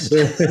embarrassed.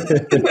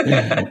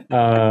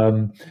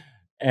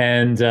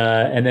 And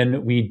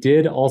then we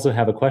did also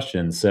have a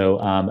question. So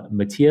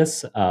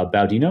Matthias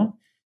Baudino,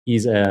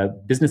 he's a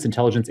business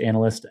intelligence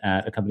analyst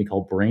at a company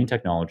called Brain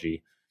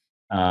Technology.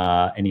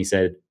 And he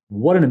said,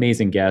 "What an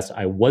amazing guest.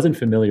 I wasn't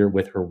familiar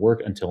with her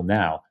work until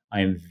now.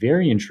 I am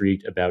very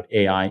intrigued about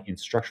AI in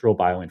structural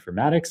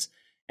bioinformatics.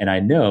 And I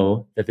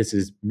know that this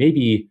is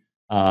maybe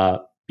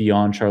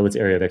beyond Charlotte's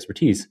area of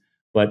expertise,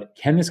 but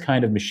can this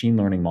kind of machine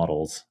learning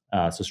models,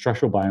 so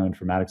structural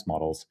bioinformatics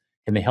models,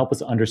 can they help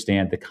us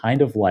understand the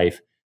kind of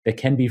life that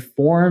can be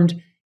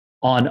formed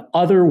on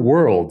other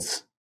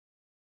worlds?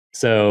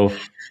 So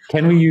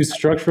can we use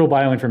structural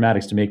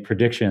bioinformatics to make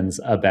predictions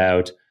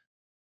about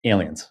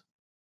aliens?"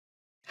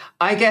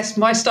 I guess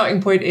my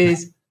starting point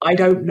is I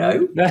don't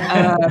know.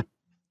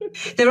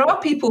 There are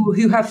people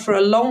who have for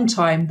a long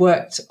time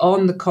worked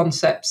on the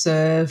concepts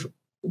of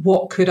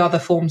what could other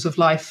forms of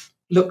life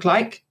look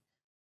like.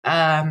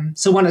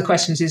 So one of the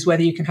questions is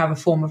whether you can have a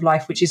form of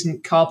life which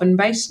isn't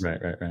carbon-based. Right.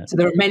 So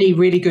there are many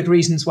really good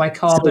reasons why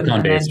carbon...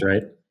 Silicon-based,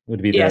 right?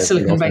 Would be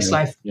silicon-based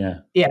life. Yeah,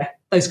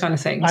 those kind of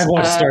things. I've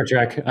watched Star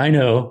Trek. I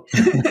know.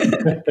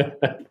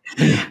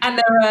 And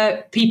there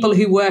are people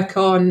who work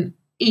on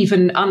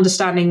even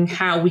understanding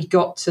how we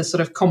got to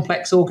sort of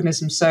complex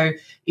organisms. So,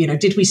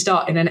 did we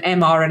start in an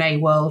mRNA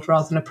world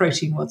rather than a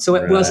protein world? So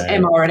it was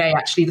mRNA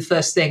actually the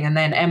first thing, and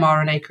then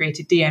mRNA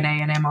created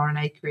DNA and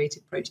mRNA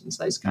created proteins,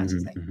 those kinds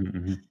of things.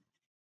 Mm-hmm.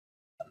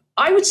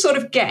 I would sort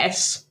of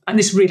guess, and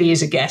this really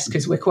is a guess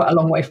because we're quite a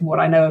long way from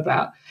what I know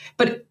about,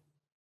 but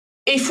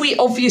if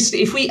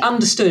we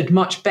understood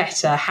much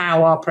better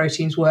how our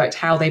proteins worked,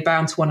 how they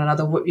bound to one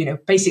another,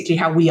 basically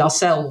how we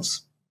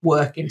ourselves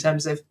work in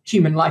terms of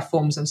human life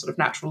forms and sort of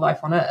natural life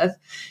on Earth,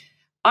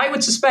 I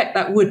would suspect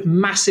that would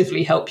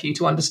massively help you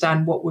to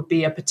understand what would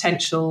be a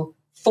potential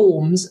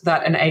forms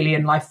that an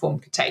alien life form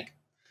could take,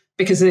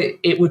 because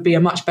it would be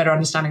a much better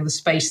understanding of the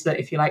space that,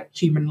 if you like,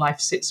 human life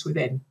sits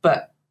within.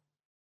 But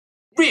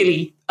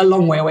really a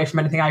long way away from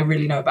anything I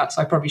really know about,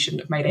 so I probably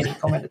shouldn't have made any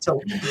comment at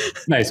all.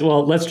 Nice.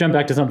 Well, let's jump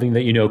back to something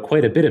that you know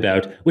quite a bit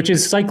about, which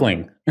is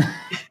cycling.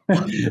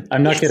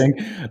 I'm not kidding.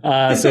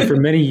 So for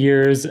many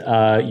years,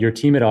 your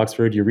team at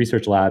Oxford, your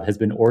research lab, has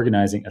been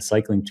organizing a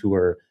cycling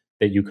tour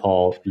that you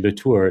call Le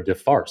Tour de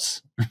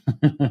Farce.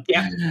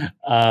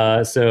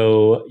 Yeah.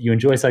 So you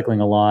enjoy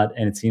cycling a lot,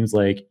 and it seems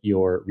like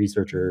your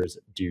researchers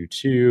do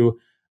too.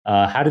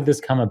 How did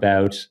this come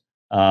about?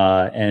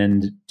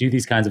 And do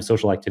these kinds of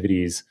social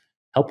activities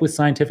help with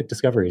scientific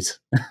discoveries?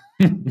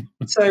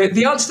 So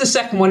the answer to the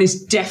second one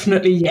is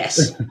definitely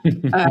yes.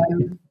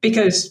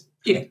 Because,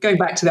 going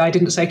back to the I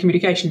didn't say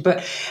communication,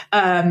 but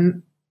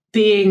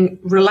being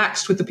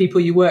relaxed with the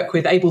people you work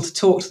with, able to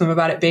talk to them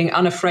about it, being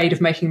unafraid of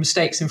making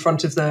mistakes in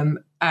front of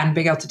them, and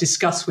being able to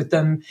discuss with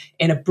them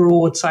in a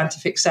broad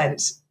scientific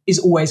sense is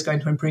always going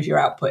to improve your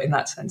output in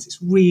that sense.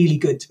 It's really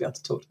good to be able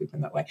to talk to people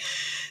in that way.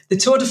 The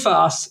Tour de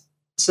Farce,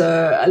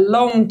 so a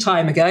long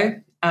time ago,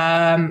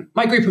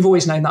 my group have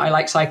always known that I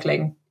like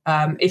cycling.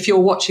 If you're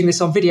watching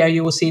this on video,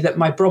 you will see that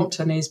my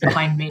Brompton is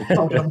behind me,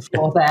 folded on the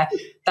floor there.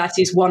 That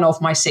is one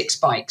of my 6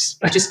 bikes,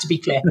 just to be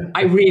clear.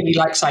 I really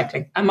like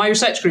cycling, and my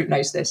research group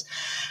knows this.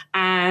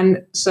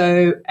 And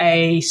so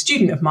a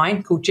student of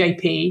mine called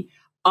JP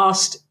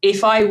asked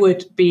if I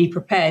would be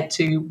prepared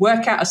to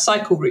work out a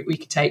cycle route we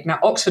could take. Now,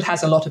 Oxford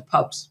has a lot of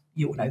pubs.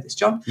 You all know this,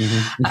 John.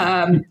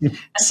 Mm-hmm.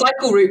 A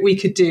cycle route we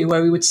could do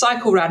where we would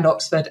cycle around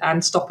Oxford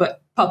and stop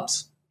at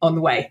pubs on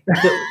the way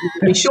that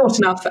would be short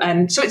enough.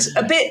 And so it's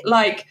a bit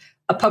like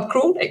a pub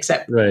crawl,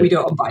 except we do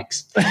it on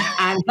bikes.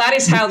 And that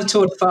is how the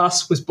Tour de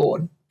Farce was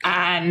born.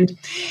 And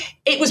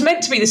it was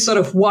meant to be this sort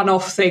of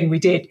one-off thing we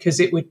did, because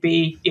it would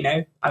be,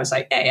 I was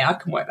like, yeah, I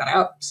can work that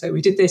out. So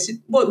we did this.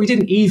 Well, we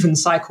didn't even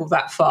cycle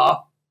that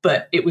far,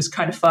 but it was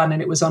kind of fun.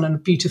 And it was on a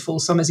beautiful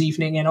summer's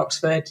evening in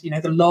Oxford,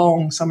 the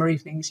long summer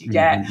evenings you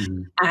get.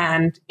 Mm-hmm.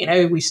 And,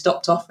 we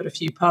stopped off at a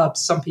few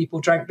pubs. Some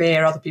people drank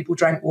beer, other people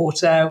drank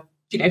water.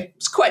 It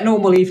was quite a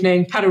normal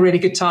evening, had a really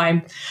good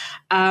time.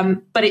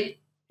 But it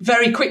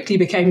very quickly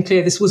became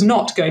clear this was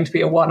not going to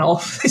be a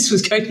one-off. This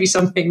was going to be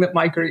something that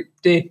my group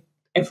did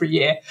every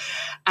year.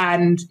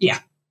 And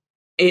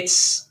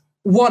it's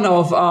one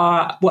of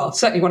our,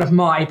 certainly one of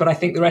my, but I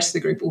think the rest of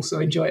the group also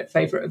enjoy it,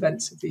 favourite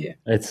events of the year.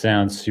 It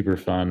sounds super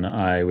fun.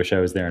 I wish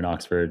I was there in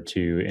Oxford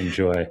to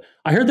enjoy.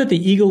 I heard that the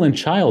Eagle and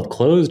Child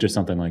closed or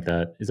something like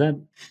that. Is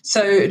that?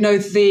 So, no,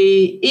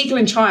 the Eagle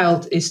and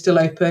Child is still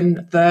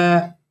open.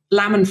 The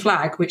Lamb and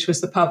Flag, which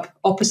was the pub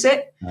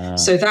opposite.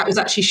 So that was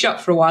actually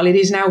shut for a while. It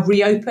is now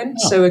reopened.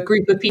 Oh. So a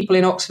group of people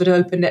in Oxford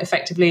opened it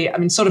effectively,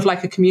 sort of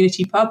like a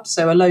community pub.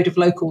 So a load of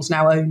locals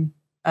now own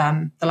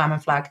the Lamb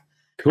and Flag.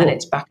 Cool. And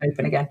it's back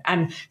open again.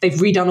 And they've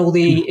redone all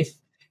the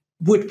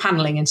wood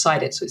paneling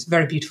inside it. So it's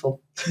very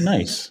beautiful.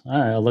 Nice.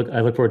 All right.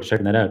 I look forward to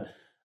checking that out.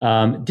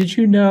 Did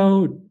you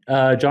know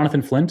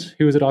Jonathan Flint,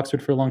 who was at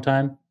Oxford for a long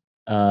time?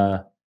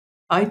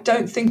 I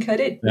don't think I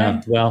did.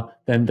 No. Well,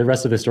 then the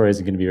rest of the story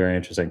isn't going to be very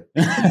interesting.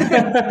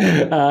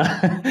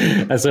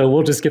 So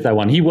we'll just skip that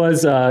one. He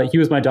was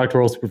my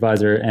doctoral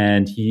supervisor,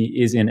 and he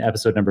is in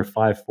episode number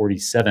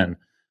 547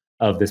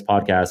 of this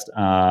podcast.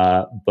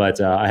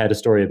 But I had a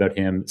story about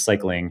him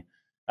cycling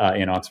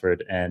in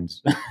Oxford, and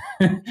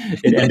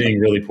it ending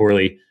really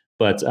poorly.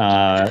 But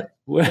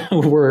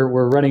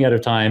we're running out of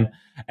time,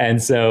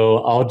 and so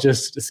I'll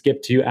just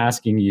skip to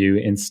asking you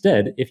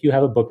instead if you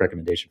have a book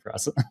recommendation for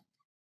us.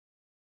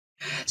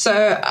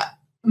 So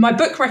my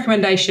book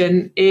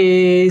recommendation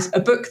is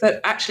a book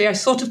that actually I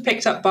sort of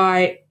picked up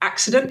by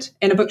accident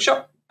in a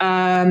bookshop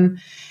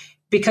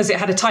because it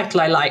had a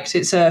title I liked.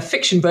 It's a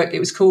fiction book. It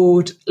was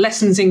called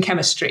Lessons in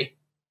Chemistry.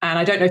 And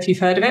I don't know if you've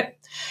heard of it.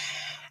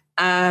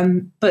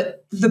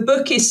 But the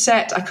book is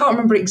set, I can't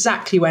remember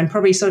exactly when,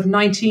 probably sort of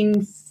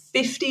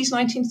 1950s,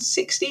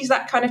 1960s,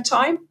 that kind of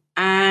time.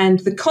 And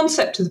the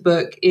concept of the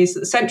book is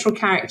that the central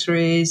character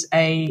is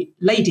a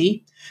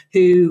lady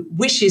who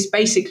wishes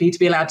basically to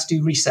be allowed to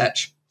do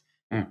research.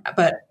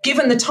 But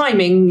given the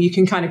timing, you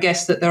can kind of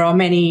guess that there are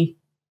many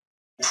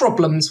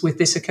problems with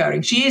this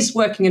occurring. She is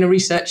working in a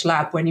research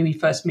lab when you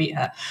first meet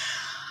her.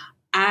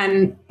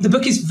 And the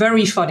book is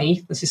very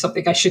funny. This is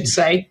something I should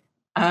say.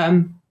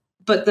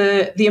 But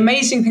the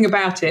amazing thing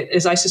about it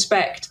is I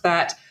suspect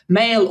that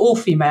male or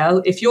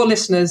female, if your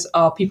listeners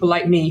are people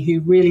like me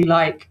who really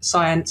like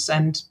science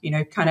and,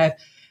 kind of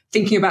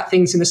thinking about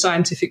things in the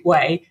scientific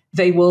way,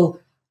 they will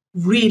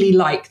really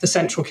like the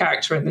central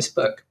character in this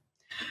book.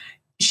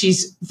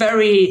 She's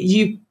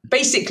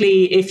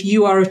basically, if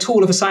you are at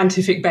all of a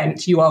scientific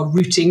bent, you are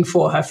rooting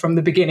for her from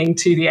the beginning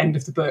to the end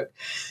of the book.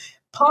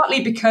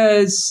 Partly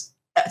because,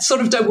 I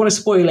sort of don't want to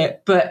spoil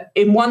it, but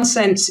in one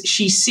sense,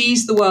 she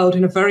sees the world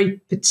in a very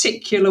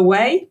particular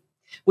way,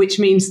 which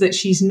means that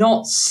she's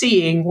not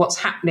seeing what's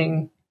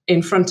happening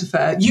in front of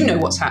her, you know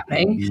what's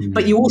happening,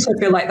 but you also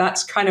feel like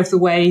that's kind of the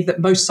way that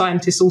most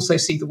scientists also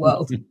see the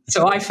world.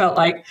 So I felt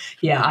like,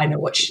 yeah, I know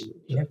what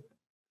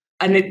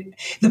and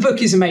the book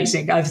is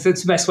amazing. That's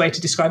the best way to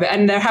describe it.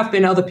 And there have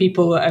been other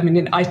people. I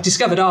mean, I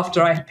discovered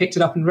after I had picked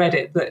it up and read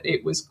it that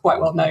it was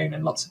quite well known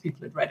and lots of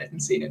people had read it and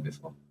seen it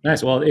before.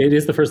 Nice. Well, it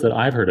is the first that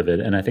I've heard of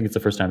it. And I think it's the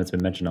first time it's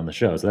been mentioned on the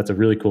show. So that's a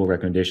really cool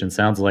recommendation.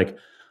 Sounds like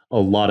a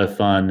lot of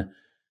fun.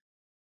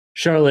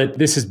 Charlotte,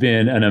 this has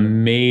been an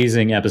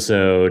amazing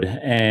episode,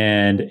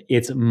 and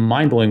it's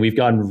mind-blowing. We've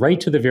gotten right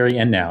to the very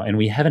end now, and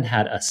we haven't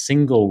had a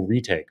single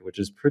retake, which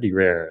is pretty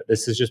rare.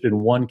 This has just been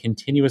one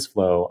continuous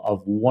flow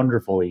of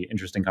wonderfully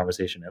interesting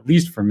conversation, at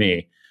least for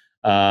me.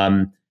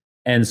 And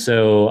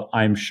so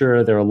I'm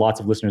sure there are lots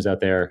of listeners out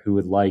there who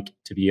would like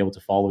to be able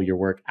to follow your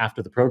work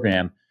after the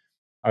program.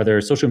 Are there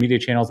social media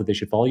channels that they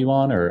should follow you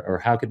on, or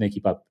how can they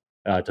keep up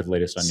to the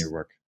latest on your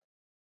work?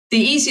 The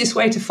easiest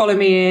way to follow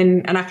me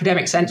in an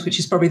academic sense, which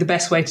is probably the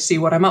best way to see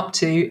what I'm up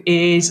to,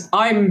 is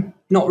I'm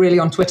not really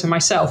on Twitter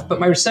myself,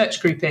 but my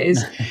research group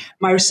is.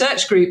 My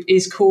research group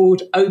is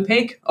called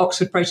OPIG,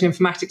 Oxford Protein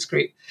Informatics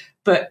Group.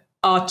 But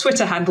our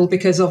Twitter handle,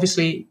 because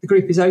obviously the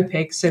group is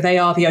OPIG, so they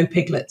are the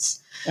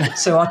OPiglets.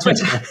 So our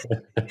Twitter,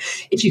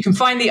 if you can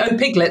find the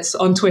OPiglets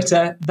on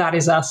Twitter, that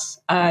is us.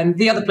 And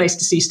the other place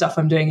to see stuff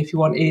I'm doing, if you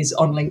want, is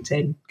on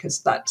LinkedIn,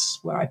 because that's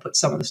where I put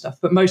some of the stuff.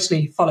 But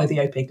mostly follow the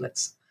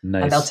OPiglets.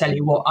 Nice. And they'll tell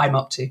you what I'm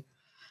up to.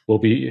 We'll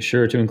be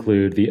sure to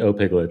include the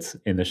OPiglets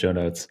in the show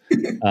notes.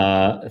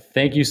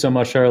 Thank you so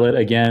much, Charlotte,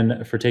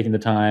 again, for taking the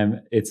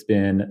time. It's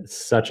been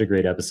such a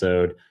great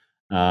episode.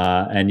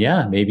 And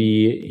yeah,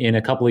 maybe in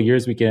a couple of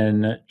years, we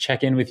can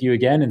check in with you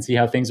again and see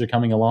how things are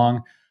coming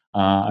along.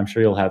 I'm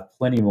sure you'll have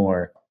plenty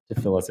more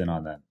to fill us in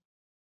on that.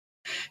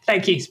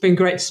 Thank you. It's been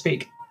great to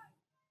speak.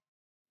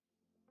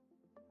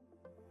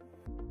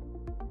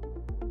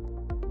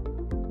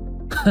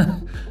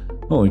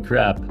 Holy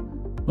crap.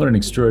 What an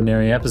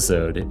extraordinary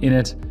episode. In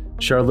it,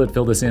 Charlotte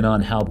filled us in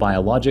on how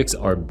biologics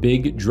are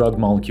big drug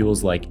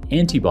molecules like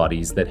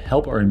antibodies that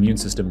help our immune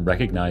system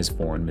recognize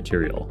foreign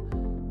material.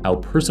 How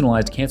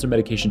personalized cancer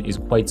medication is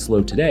quite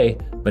slow today,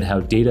 but how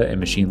data and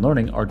machine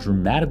learning are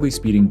dramatically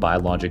speeding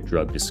biologic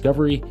drug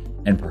discovery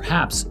and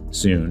perhaps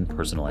soon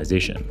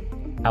personalization.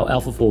 How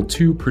AlphaFold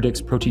 2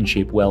 predicts protein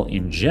shape well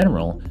in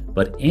general,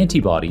 but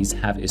antibodies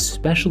have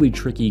especially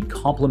tricky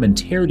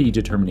complementarity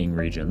determining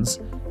regions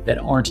that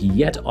aren't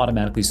yet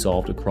automatically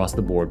solved across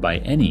the board by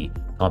any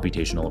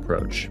computational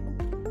approach.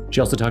 She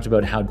also talked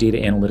about how data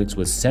analytics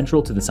was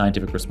central to the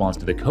scientific response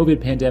to the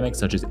COVID pandemic,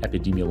 such as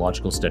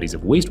epidemiological studies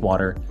of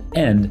wastewater,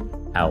 and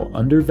how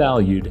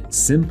undervalued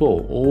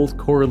simple old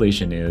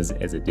correlation is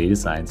as a data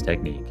science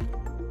technique.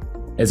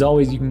 As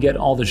always, you can get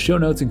all the show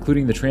notes,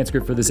 including the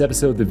transcript for this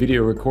episode, the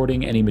video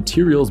recording, any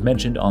materials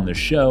mentioned on the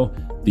show,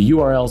 the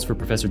URLs for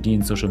Professor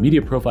Deane's social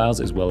media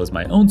profiles, as well as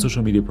my own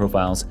social media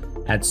profiles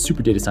at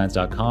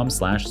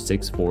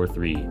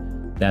superdatascience.com/643.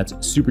 That's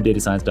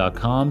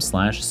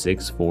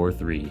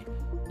superdatascience.com/643.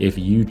 If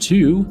you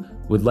too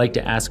would like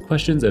to ask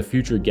questions of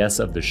future guests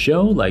of the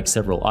show, like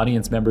several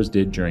audience members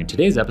did during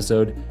today's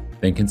episode,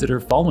 then consider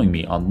following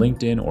me on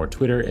LinkedIn or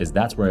Twitter, as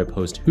that's where I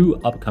post who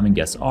upcoming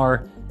guests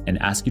are and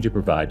ask you to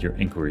provide your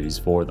inquiries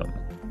for them.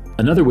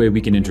 Another way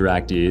we can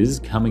interact is,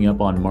 coming up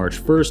on March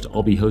 1st,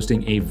 I'll be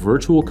hosting a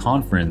virtual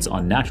conference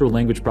on natural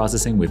language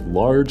processing with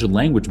large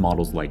language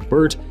models like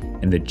BERT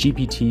and the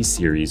GPT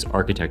series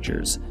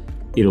architectures.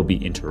 It'll be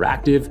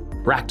interactive,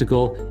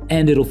 practical,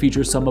 and it'll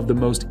feature some of the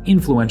most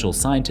influential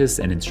scientists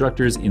and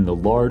instructors in the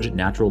large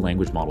natural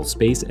language model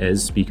space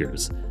as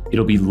speakers.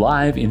 It'll be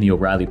live in the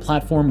O'Reilly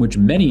platform, which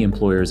many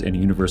employers and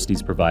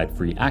universities provide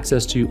free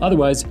access to.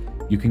 Otherwise,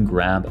 you can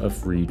grab a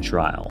free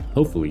trial.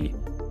 Hopefully,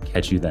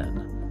 catch you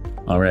then.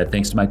 All right,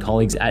 thanks to my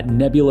colleagues at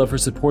Nebula for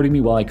supporting me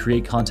while I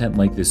create content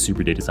like this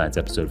Super Data Science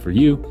episode for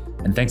you.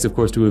 And thanks, of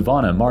course, to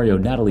Ivana, Mario,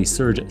 Natalie,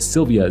 Serge,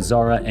 Sylvia,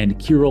 Zara, and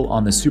Kirill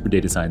on the Super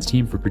Data Science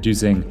team for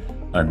producing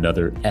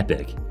another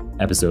epic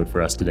episode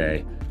for us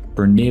today.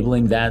 For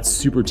enabling that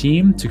super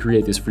team to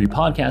create this free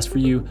podcast for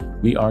you,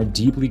 we are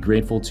deeply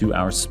grateful to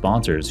our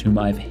sponsors, whom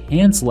I've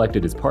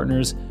hand-selected as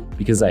partners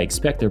because I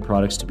expect their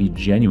products to be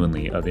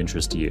genuinely of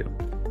interest to you.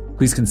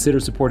 Please consider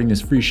supporting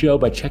this free show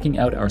by checking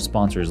out our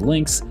sponsors'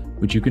 links,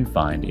 which you can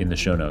find in the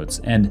show notes.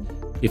 And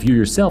if you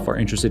yourself are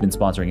interested in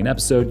sponsoring an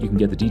episode, you can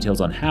get the details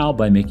on how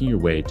by making your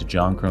way to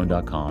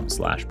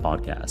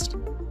johnkrohn.com/podcast.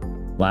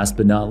 Last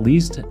but not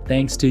least,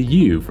 thanks to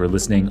you for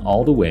listening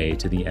all the way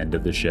to the end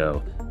of the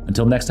show.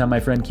 Until next time, my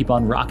friend, keep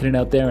on rocking it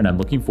out there, and I'm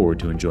looking forward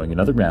to enjoying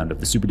another round of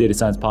the Super Data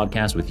Science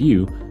podcast with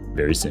you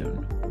very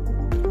soon.